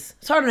damn knees.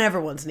 It's hard on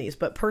everyone's knees,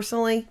 but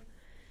personally,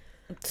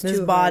 this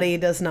too body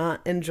does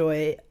not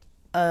enjoy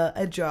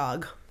a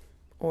jog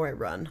or a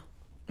run.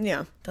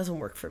 Yeah. Doesn't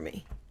work for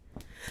me.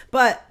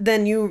 But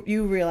then you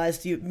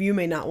realized you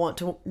may not want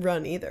to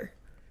run either.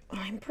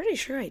 I'm pretty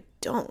sure I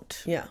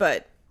don't. Yeah.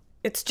 But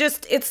it's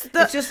just it's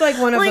just like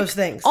one of those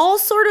things. All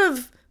sort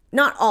of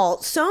not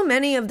all. So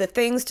many of the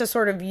things to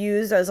sort of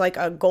use as like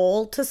a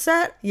goal to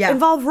set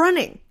involve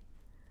running.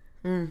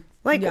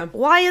 Like Yeah.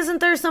 why isn't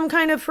there some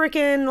kind of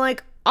freaking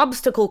like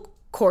obstacle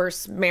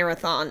course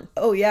marathon?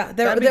 Oh yeah,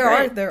 That'd be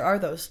there great. are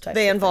those types.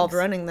 They of involve things.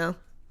 running though.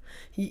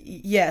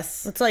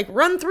 Yes. It's like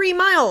run 3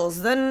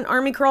 miles, then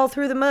army crawl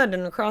through the mud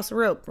and across a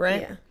rope,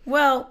 right? Yeah.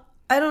 Well,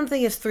 I don't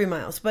think it's 3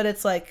 miles, but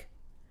it's like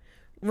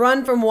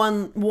run from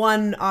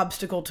one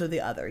obstacle to the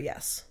other.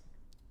 Yes.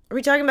 Are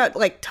we talking about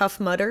like Tough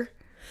Mudder?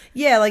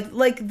 Yeah, like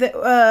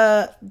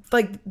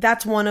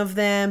that's one of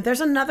them.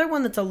 There's another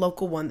one that's a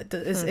local one that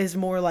is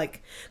more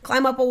like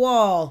climb up a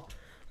wall,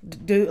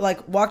 do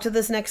like walk to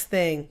this next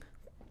thing,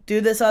 do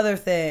this other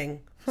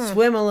thing,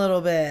 swim a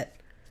little bit,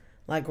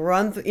 like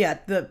run through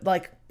the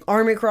like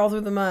army crawl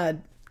through the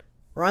mud,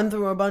 run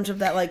through a bunch of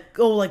that like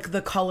like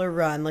the color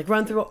run, like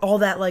run through all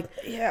that like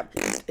Yeah.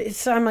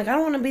 So I'm like I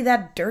don't want to be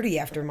that dirty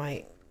after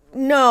my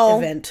No.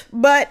 event.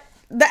 But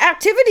the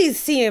activities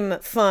seem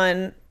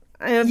fun.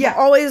 I've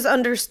always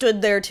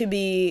understood there to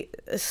be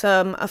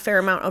a fair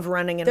amount of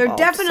running involved. There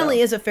definitely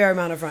is a fair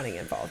amount of running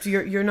involved.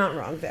 You're not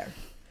wrong there.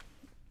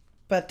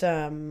 But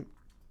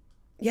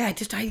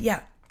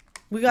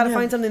We got to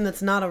find something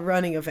that's not a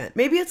running event.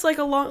 Maybe it's like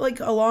a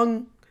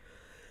long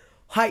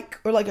hike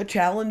or like a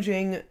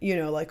challenging,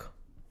 like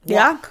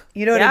walk.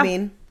 You know what I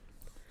mean?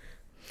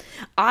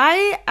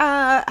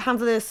 I have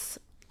this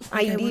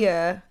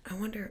idea I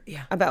wonder,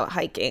 about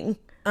hiking.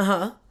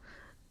 Uh-huh.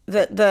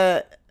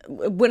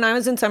 When I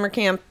was in summer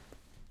camp,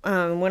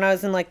 when I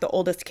was in like the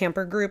oldest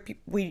camper group,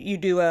 you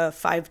do a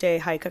 5-day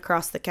hike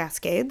across the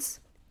Cascades.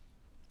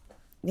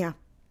 Yeah.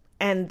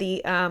 And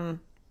the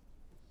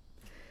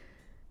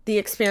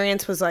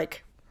experience was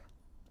like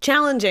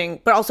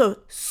challenging, but also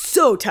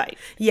so tight.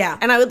 Yeah.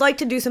 And I would like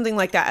to do something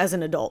like that as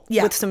an adult.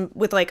 Yeah.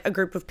 With like a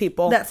group of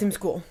people. That seems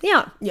cool.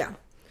 Yeah. Yeah.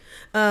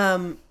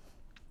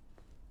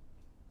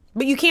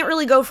 But you can't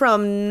really go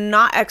from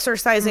not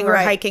exercising or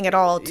Right. hiking at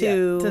all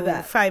to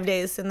that. 5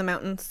 days in the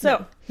mountains.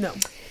 So No.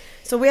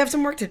 So we have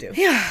some work to do.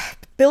 yeah,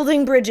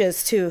 building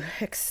bridges to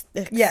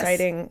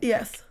exciting.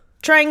 Yes.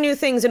 Trying new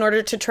things in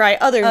order to try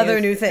other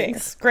new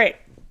things. Great.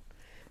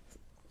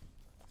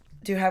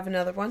 Do you have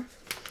another one?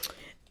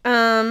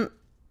 Yeah.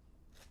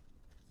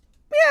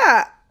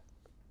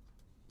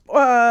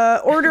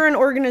 Order and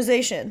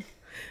organization.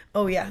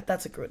 Oh yeah,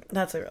 that's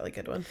a really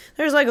good one.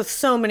 There's like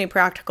so many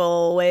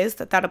practical ways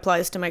that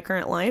applies to my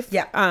current life.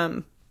 Yeah.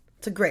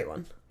 It's a great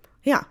one.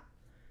 Yeah.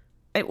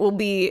 It will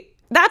be.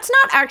 That's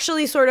not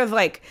actually sort of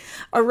like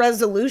a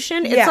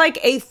resolution. It's Yeah. like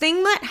a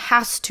thing that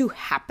has to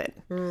happen.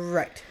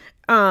 Right.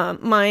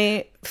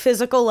 My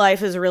physical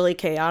life is really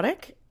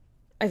chaotic.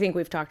 I think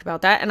we've talked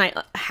about that. And I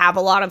have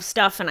a lot of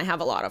stuff and I have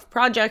a lot of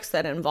projects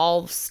that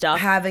involve stuff.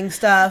 Having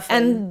stuff.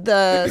 And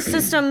the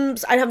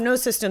systems, I have no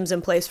systems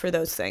in place for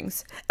those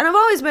things. And I've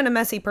always been a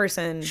messy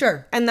person.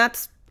 Sure. And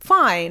that's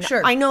fine.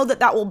 Sure. I know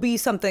that will be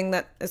something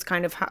that is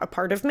kind of a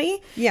part of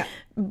me. Yeah.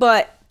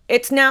 But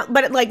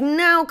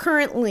now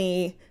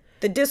currently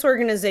the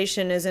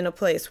disorganization is in a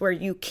place where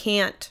you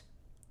can't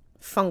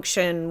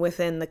function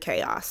within the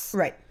chaos.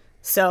 Right.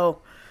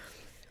 So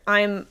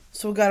we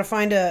got to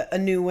find a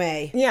new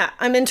way.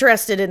 I'm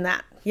interested in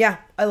that. Yeah,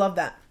 I love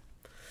that.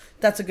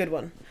 That's a good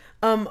one.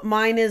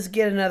 Mine is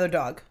get another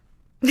dog.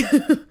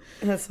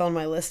 That's on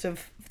my list of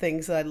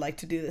things that I'd like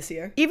to do this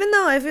year. Even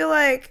though I feel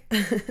like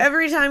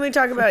every time we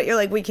talk about it, you're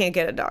like, we can't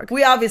get a dog.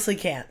 We obviously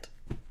can't,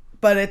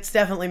 but it's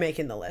definitely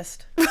making the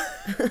list.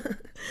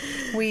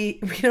 we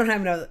don't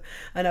have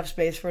enough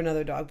space for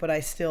another dog, but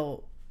it's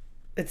still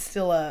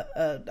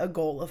a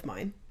goal of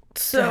mine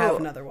to have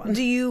another one.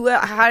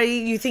 How do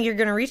you think you're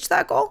going to reach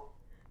that goal?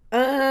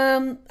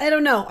 I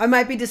don't know. I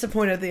might be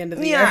disappointed at the end of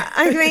the year. Yeah,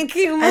 I think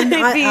you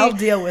might be. I'll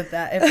deal with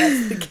that if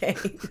that's the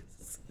case.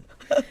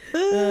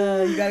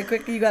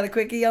 You got a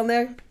quickie on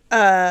there?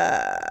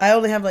 I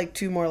only have like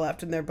 2 more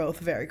left, and they're both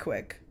very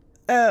quick.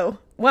 Oh.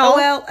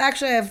 Well,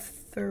 actually, I have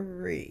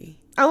 3.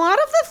 A lot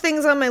of the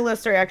things on my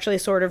list are actually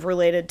sort of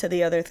related to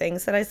the other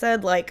things that I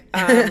said. Like,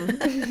 are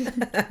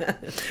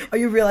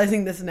you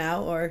realizing this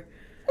now, or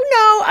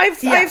no?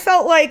 I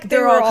felt like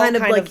they're all kind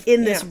of like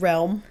in this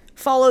realm.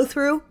 Follow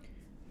through.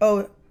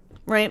 Oh,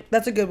 right.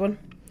 That's a good one.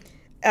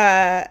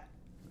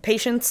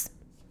 Patience.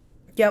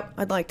 Yep.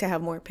 I'd like to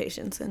have more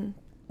patience in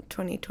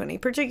 2020,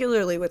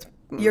 particularly with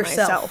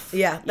yourself. Myself.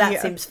 Yeah,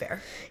 that seems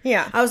fair.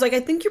 Yeah. I was like, I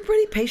think you're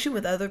pretty patient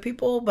with other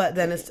people, but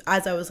then as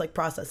I was like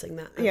processing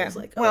that, I was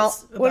like,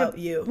 it's about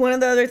you. One of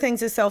the other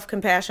things is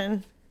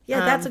self-compassion. Yeah,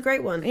 that's a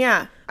great one.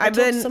 Yeah. I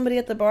told somebody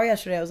at the bar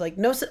yesterday, I was like,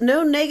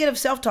 no negative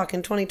self-talk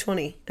in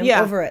 2020.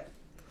 I'm over it.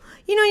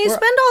 You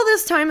spend all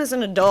this time as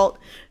an adult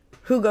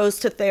who goes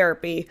to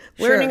therapy,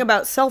 learning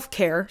about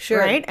self-care,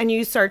 right? And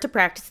you start to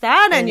practice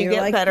that and you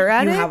get better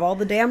at it. You have all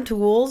the damn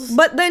tools.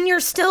 But then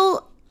you're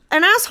still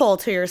an asshole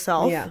to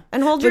yourself. Yeah.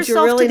 And hold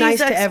yourself really to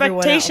these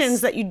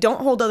expectations that you don't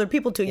hold other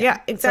people to.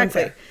 Yeah,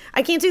 exactly.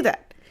 I can't do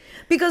that.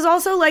 Because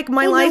also, like,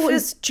 my life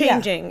is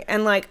changing. Yeah.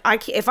 And, like,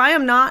 if I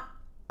am not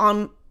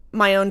on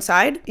my own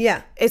side,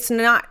 it's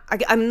not,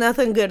 I'm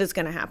nothing good is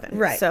going to happen.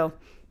 Right. So,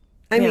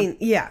 I mean,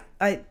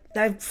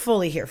 I'm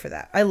fully here for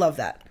that. I love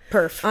that.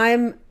 Perf.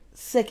 I'm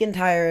sick and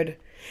tired.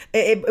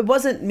 It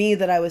wasn't me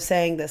that I was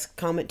saying this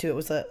comment to. It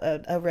was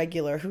a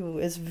regular who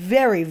is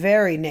very,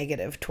 very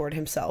negative toward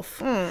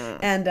himself.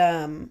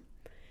 And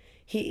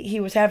he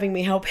was having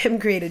me help him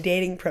create a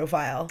dating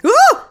profile.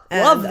 Ooh,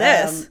 love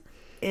this.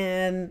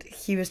 And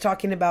he was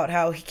talking about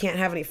how he can't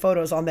have any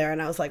photos on there.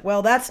 And I was like,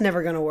 well, that's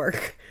never going to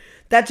work.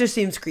 That just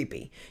seems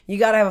creepy. You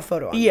got to have a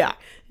photo on there.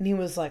 And he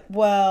was like,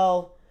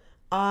 well,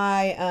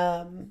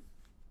 I've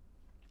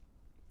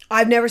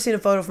never seen a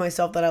photo of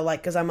myself that I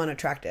like because I'm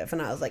unattractive.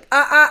 And I was like,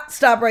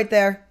 stop right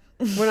there.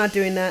 We're not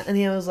doing that. And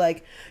he was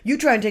like, you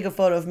try and take a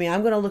photo of me.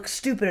 I'm going to look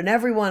stupid in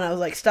every one. I was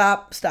like,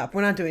 stop.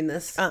 We're not doing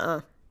this.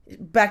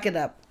 Back it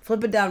up.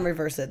 Flip it down,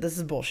 reverse it. This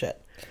is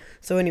bullshit.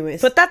 So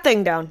anyways. Put that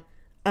thing down.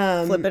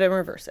 Flip it and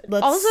reverse it.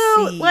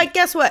 Also, like,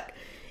 guess what?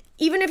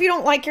 Even if you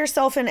don't like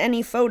yourself in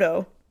any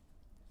photo,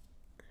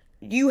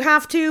 you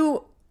have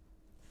to...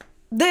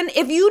 Then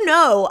if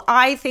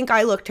I think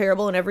I look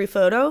terrible in every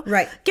photo,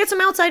 right, get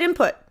some outside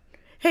input.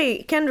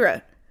 Hey,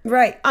 Kendra.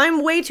 Right.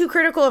 I'm way too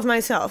critical of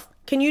myself.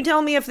 Can you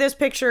tell me if this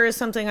picture is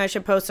something I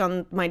should post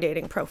on my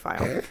dating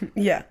profile?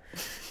 Yeah.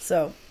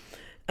 So,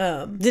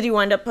 Did he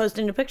wind up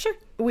posting a picture?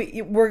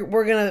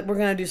 We're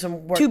gonna do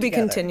some work To be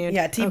together. continued.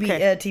 Yeah,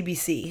 Okay.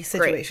 TBC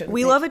situation. Great.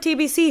 We love a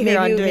TBC here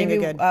on Doing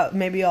maybe, It Good.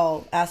 maybe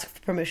I'll ask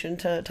for permission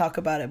to talk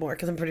about it more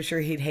because I'm pretty sure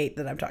he'd hate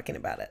that I'm talking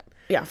about it.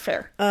 Yeah,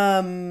 fair.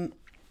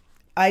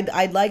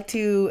 I'd like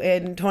to,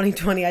 in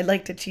 2020, I'd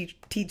like to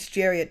teach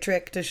Jerry a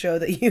trick to show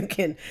that you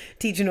can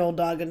teach an old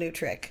dog a new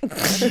trick.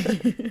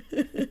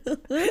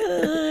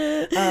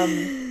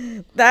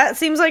 That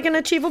seems like an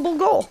achievable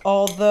goal.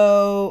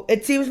 Although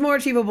it seems more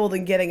achievable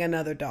than getting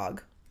another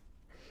dog.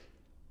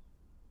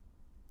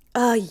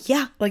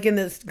 Yeah. Like in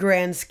this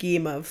grand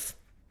scheme of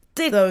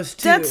those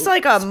two. That's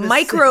like a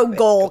micro specific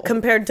goal goals.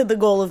 compared to the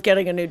goal of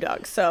getting a new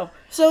dog. So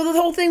the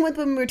whole thing with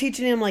when we're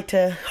teaching him like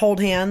to hold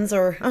hands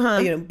or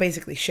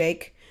basically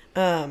shake,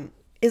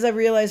 is I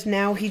realized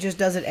now he just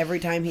does it every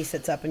time he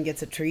sits up and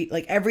gets a treat.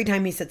 Like every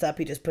time he sits up,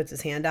 he just puts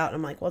his hand out. And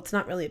I'm like, well, it's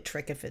not really a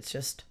trick if it's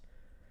just.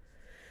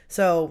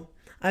 So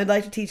I'd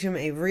like to teach him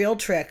a real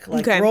trick,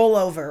 like roll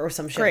over or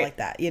some shit like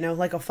that.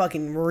 Like a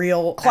fucking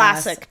real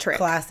classic trick,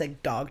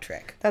 classic dog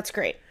trick. That's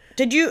great.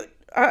 Did you?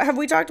 Have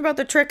we talked about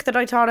the trick that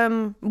I taught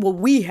him? Well,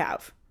 we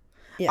have.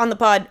 Yeah. On the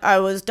pod, I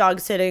was dog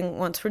sitting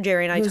once for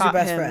Jerry, and I taught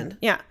him. Who's your best friend?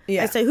 Yeah.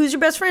 I say, "Who's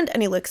your best friend?"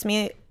 And he licks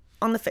me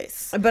on the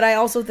face. But I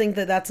also think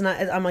that that's not.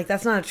 I'm like,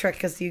 that's not a trick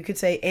because you could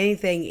say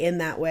anything in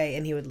that way,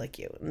 and he would lick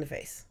you in the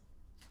face.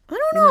 I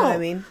don't know. You know what I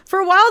mean? For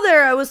a while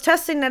there, I was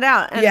testing it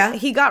out, and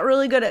he got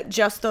really good at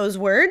just those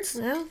words.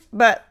 Yeah.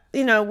 But I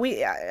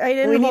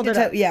didn't hold it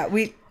up.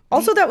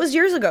 Also, that was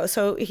years ago,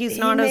 so he's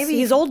not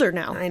he's older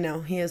now. I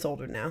know he is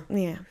older now.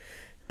 Yeah.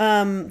 Do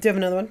you have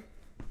another one?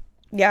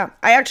 Yeah,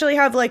 I actually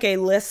have like a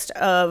list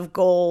of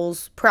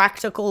goals,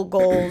 practical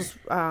goals,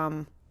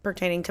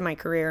 pertaining to my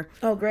career.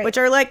 Oh, great. Which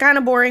are like kind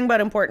of boring but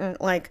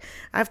important. Like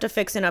I have to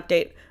fix and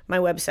update my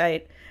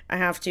website. I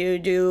have to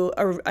do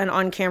an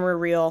on-camera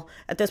reel.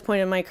 At this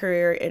point in my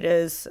career, it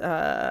is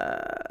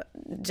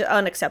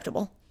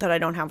unacceptable that I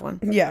don't have one.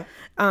 Yeah.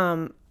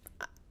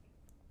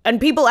 And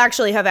people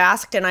actually have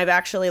asked, and I've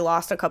actually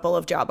lost a couple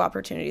of job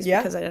opportunities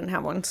because I didn't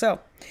have one.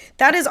 So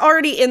that is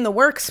already in the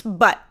works,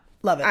 but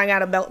love it. I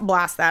gotta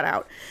blast that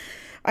out.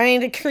 I need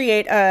to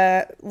create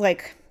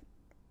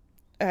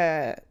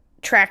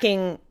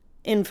tracking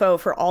info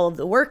for all of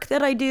the work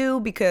that I do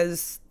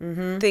because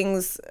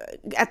things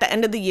at the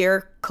end of the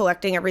year,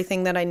 collecting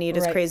everything that I need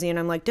is crazy. And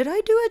I'm like, did I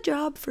do a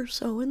job for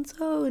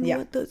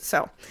so-and-so?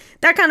 So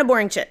that kind of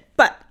boring shit.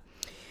 But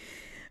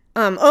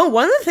one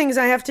of the things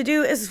I have to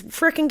do is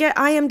freaking get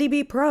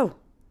IMDb Pro.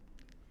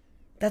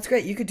 That's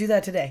great. You could do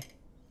that today.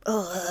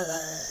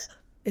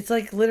 It's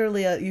like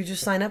literally you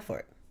just sign up for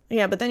it.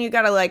 Yeah, but then you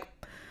gotta like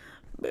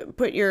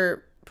put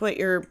your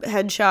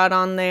headshot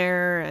on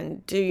there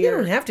and do your. You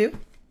don't have to.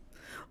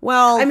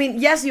 Well, I mean,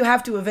 yes, you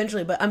have to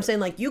eventually, but I'm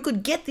saying like you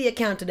could get the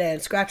account today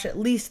and scratch at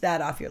least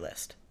that off your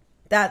list.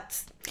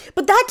 But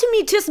that to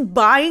me, just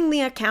buying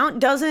the account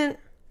doesn't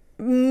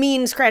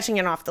mean scratching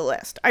it off the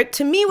list.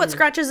 To me, what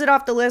scratches it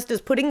off the list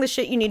is putting the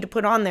shit you need to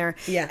put on there.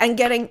 Yeah. And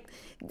getting.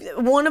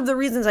 One of the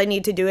reasons I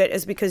need to do it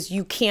is because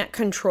you can't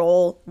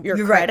control your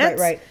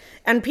credits. Right.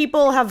 And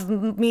people have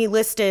me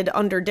listed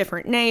under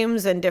different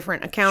names and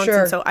different accounts.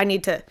 Sure. And so I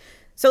need to.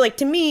 So like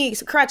to me,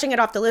 scratching it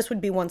off the list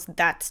would be once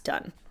that's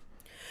done.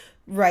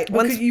 Right.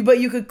 But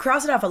you could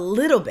cross it off a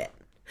little bit.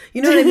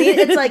 You know what I mean?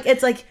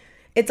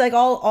 It's like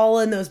all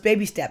in those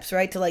baby steps,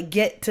 right? To like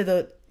get to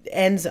the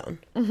end zone.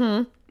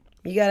 Mm-hmm.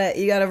 You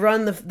gotta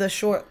run the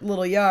short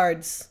little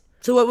yards.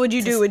 So what would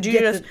you do? Would you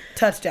just the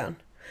touchdown?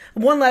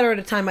 One letter at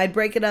a time. I'd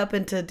break it up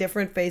into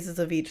different phases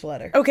of each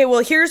letter. Okay,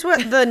 well, here's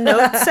what the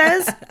note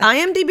says.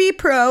 IMDb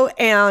Pro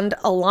and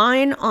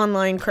Align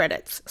online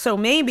credits. So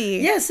maybe...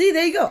 Yeah, see,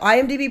 there you go.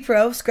 IMDb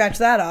Pro, scratch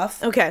that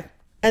off. Okay.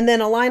 And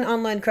then Align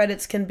online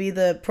credits can be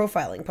the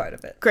profiling part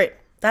of it. Great.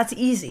 That's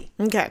easy.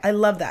 Okay. I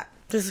love that.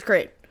 This is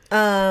great.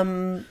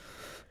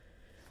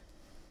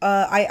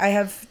 I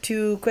have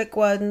two quick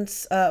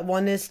ones.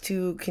 One is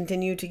to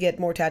continue to get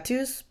more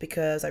tattoos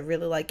because I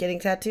really like getting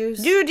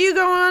tattoos. Dude, you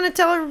go on and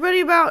tell everybody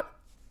about.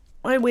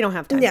 We don't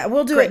have time. Yeah,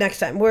 we'll do it next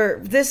time.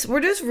 This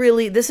is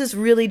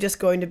really just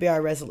going to be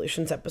our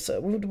resolutions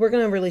episode. We're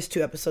going to release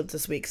 2 episodes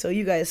this week, so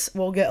you guys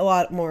will get a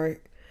lot more.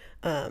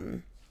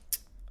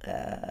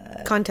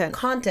 Content.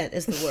 Content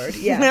is the word.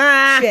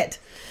 Yeah. Shit.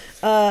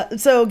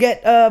 So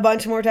get a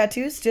bunch more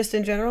tattoos, just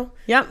in general.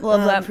 Yep,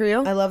 love that for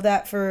you. I love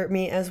that for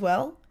me as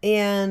well.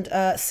 And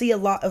see a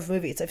lot of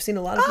movies. I've seen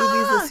a lot of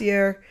movies this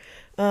year.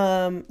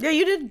 Yeah,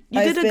 you did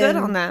a good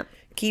on that.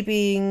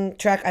 Keeping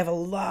track. I have a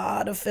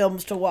lot of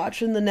films to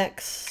watch in the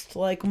next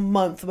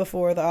month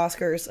before the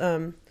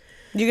Oscars.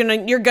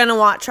 You're gonna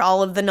watch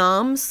all of the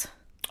noms?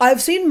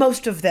 I've seen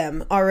most of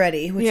them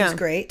already, which is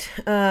great.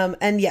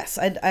 And yes,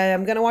 I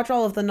am gonna watch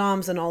all of the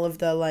noms and all of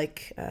the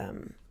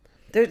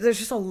there's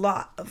just a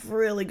lot of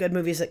really good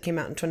movies that came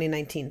out in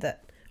 2019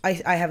 that I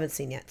haven't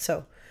seen yet.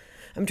 So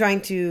I'm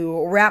trying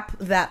to wrap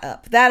that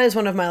up. That is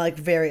one of my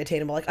very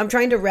attainable. I'm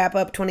trying to wrap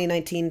up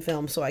 2019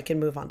 films so I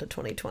can move on to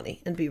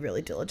 2020 and be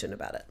really diligent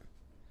about it.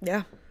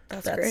 Yeah,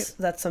 that's great.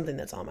 That's something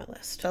that's on my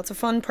list. That's a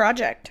fun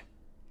project.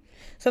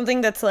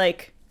 Something that's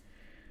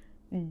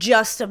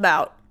just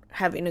about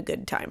having a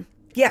good time.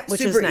 Yeah,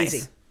 Which super is nice.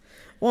 easy.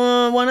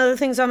 Well, one of the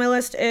things on my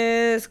list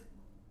is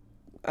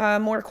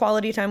more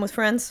quality time with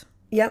friends.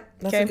 Yep,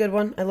 that's Okay. a good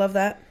one. I love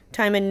that.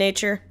 Time in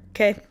nature.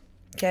 Okay.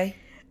 Okay.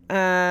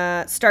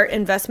 Start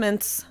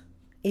investments.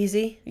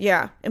 Easy.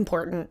 Yeah,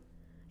 important.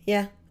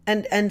 Yeah.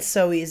 And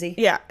so easy.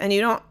 Yeah, and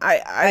you don't.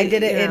 I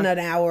did it you in know. an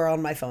hour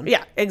on my phone.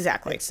 Yeah,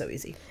 exactly. It's so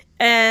easy.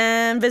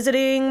 And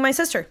visiting my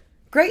sister.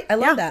 Great. I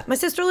love Yeah, that. my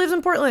sister lives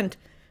in Portland.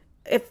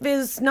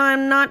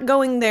 I'm not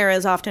going there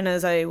as often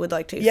as I would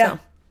like to. Yeah. So.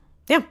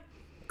 Yeah.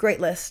 Great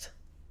list.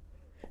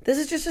 This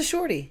is just a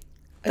shorty.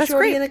 A That's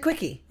shorty great. and a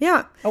quickie.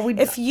 Yeah.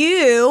 If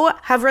you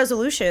have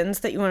resolutions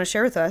that you want to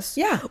share with us,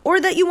 Yeah. or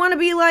that you want to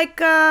be like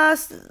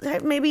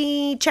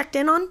maybe checked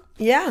in on,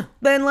 Yeah.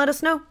 then let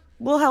us know.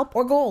 We'll help.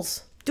 Or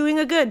goals. Doing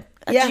a good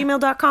at Yeah.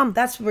 gmail.com.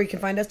 That's where you can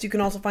find us. You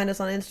can also find us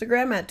on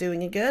Instagram at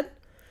Doing It Good.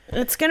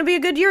 It's gonna be a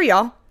good year,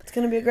 y'all. It's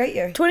going to be a great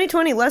year.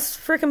 2020, less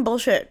freaking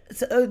bullshit.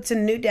 It's a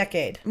new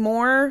decade.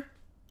 More.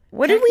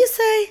 What did we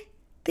say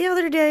the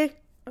other day?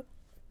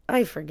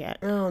 I forget.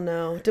 Oh,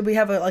 no. Did we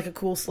have a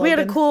cool slogan? We had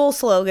a cool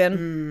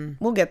slogan.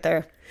 We'll get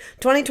there.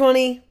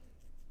 2020.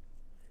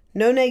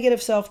 No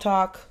negative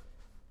self-talk.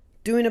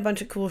 Doing a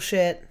bunch of cool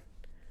shit.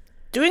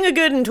 Doing a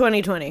good in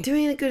 2020.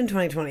 Doing it good in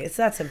 2020. It's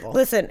that simple.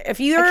 Listen,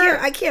 if you're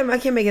I can't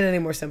make it any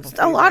more simple.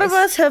 For a you lot of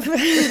guys. us have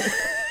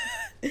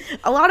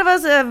a lot of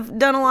us have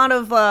done a lot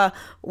of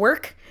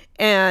work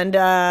and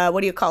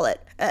what do you call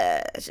it?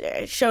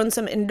 Shown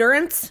some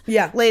endurance.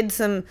 Yeah.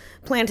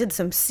 Planted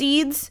some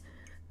seeds.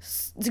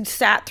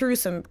 Sat through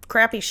some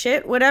crappy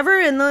shit, whatever,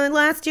 in the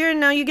last year, and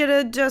now you get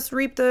to just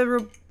reap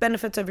the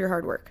benefits of your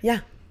hard work. Yeah.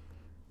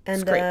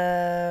 And great.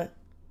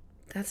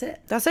 that's it.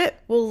 That's it.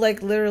 We'll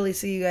literally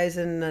see you guys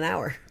in an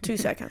hour. 2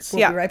 seconds.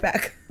 We'll be right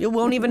back. You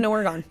won't even know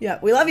we're gone. Yeah.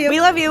 We love you. We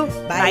love you.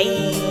 Bye.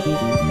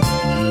 Bye.